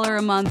 $1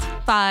 a month,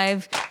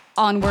 $5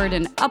 onward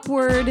and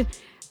upward.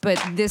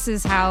 But this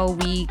is how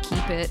we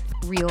keep it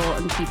real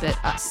and keep it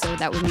us. So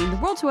that would mean the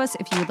world to us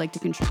if you would like to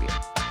contribute.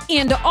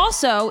 And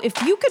also, if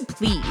you could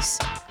please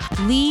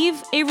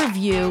leave a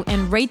review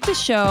and rate the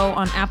show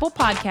on Apple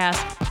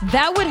Podcasts,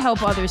 that would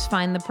help others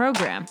find the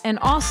program and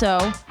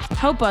also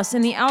help us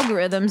in the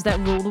algorithms that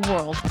rule the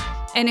world.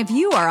 And if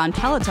you are on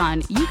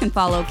Peloton, you can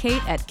follow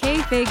Kate at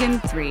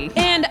KFagan3.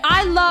 And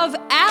I love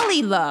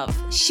Allie Love.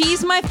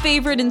 She's my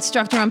favorite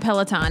instructor on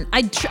Peloton.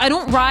 I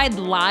don't ride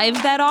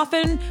live that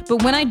often,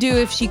 but when I do,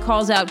 if she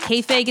calls out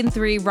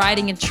KFagan3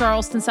 riding in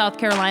Charleston, South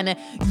Carolina,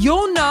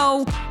 you'll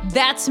know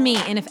that's me.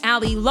 And if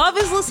Allie Love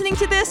is listening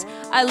to this,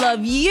 I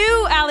love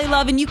you, Allie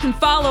Love, and you can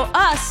follow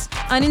us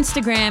on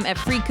Instagram at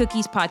Free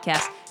Cookies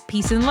Podcast.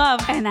 Peace and love.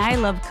 And I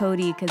love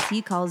Cody because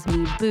he calls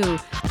me Boo.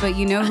 But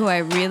you know who I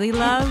really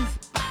love?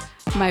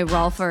 My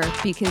Rolfer,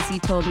 because he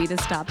told me to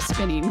stop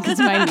spinning because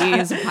my knee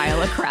is a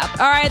pile of crap.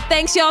 All right,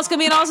 thanks, y'all. It's going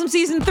to be an awesome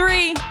season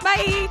 3.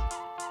 Bye.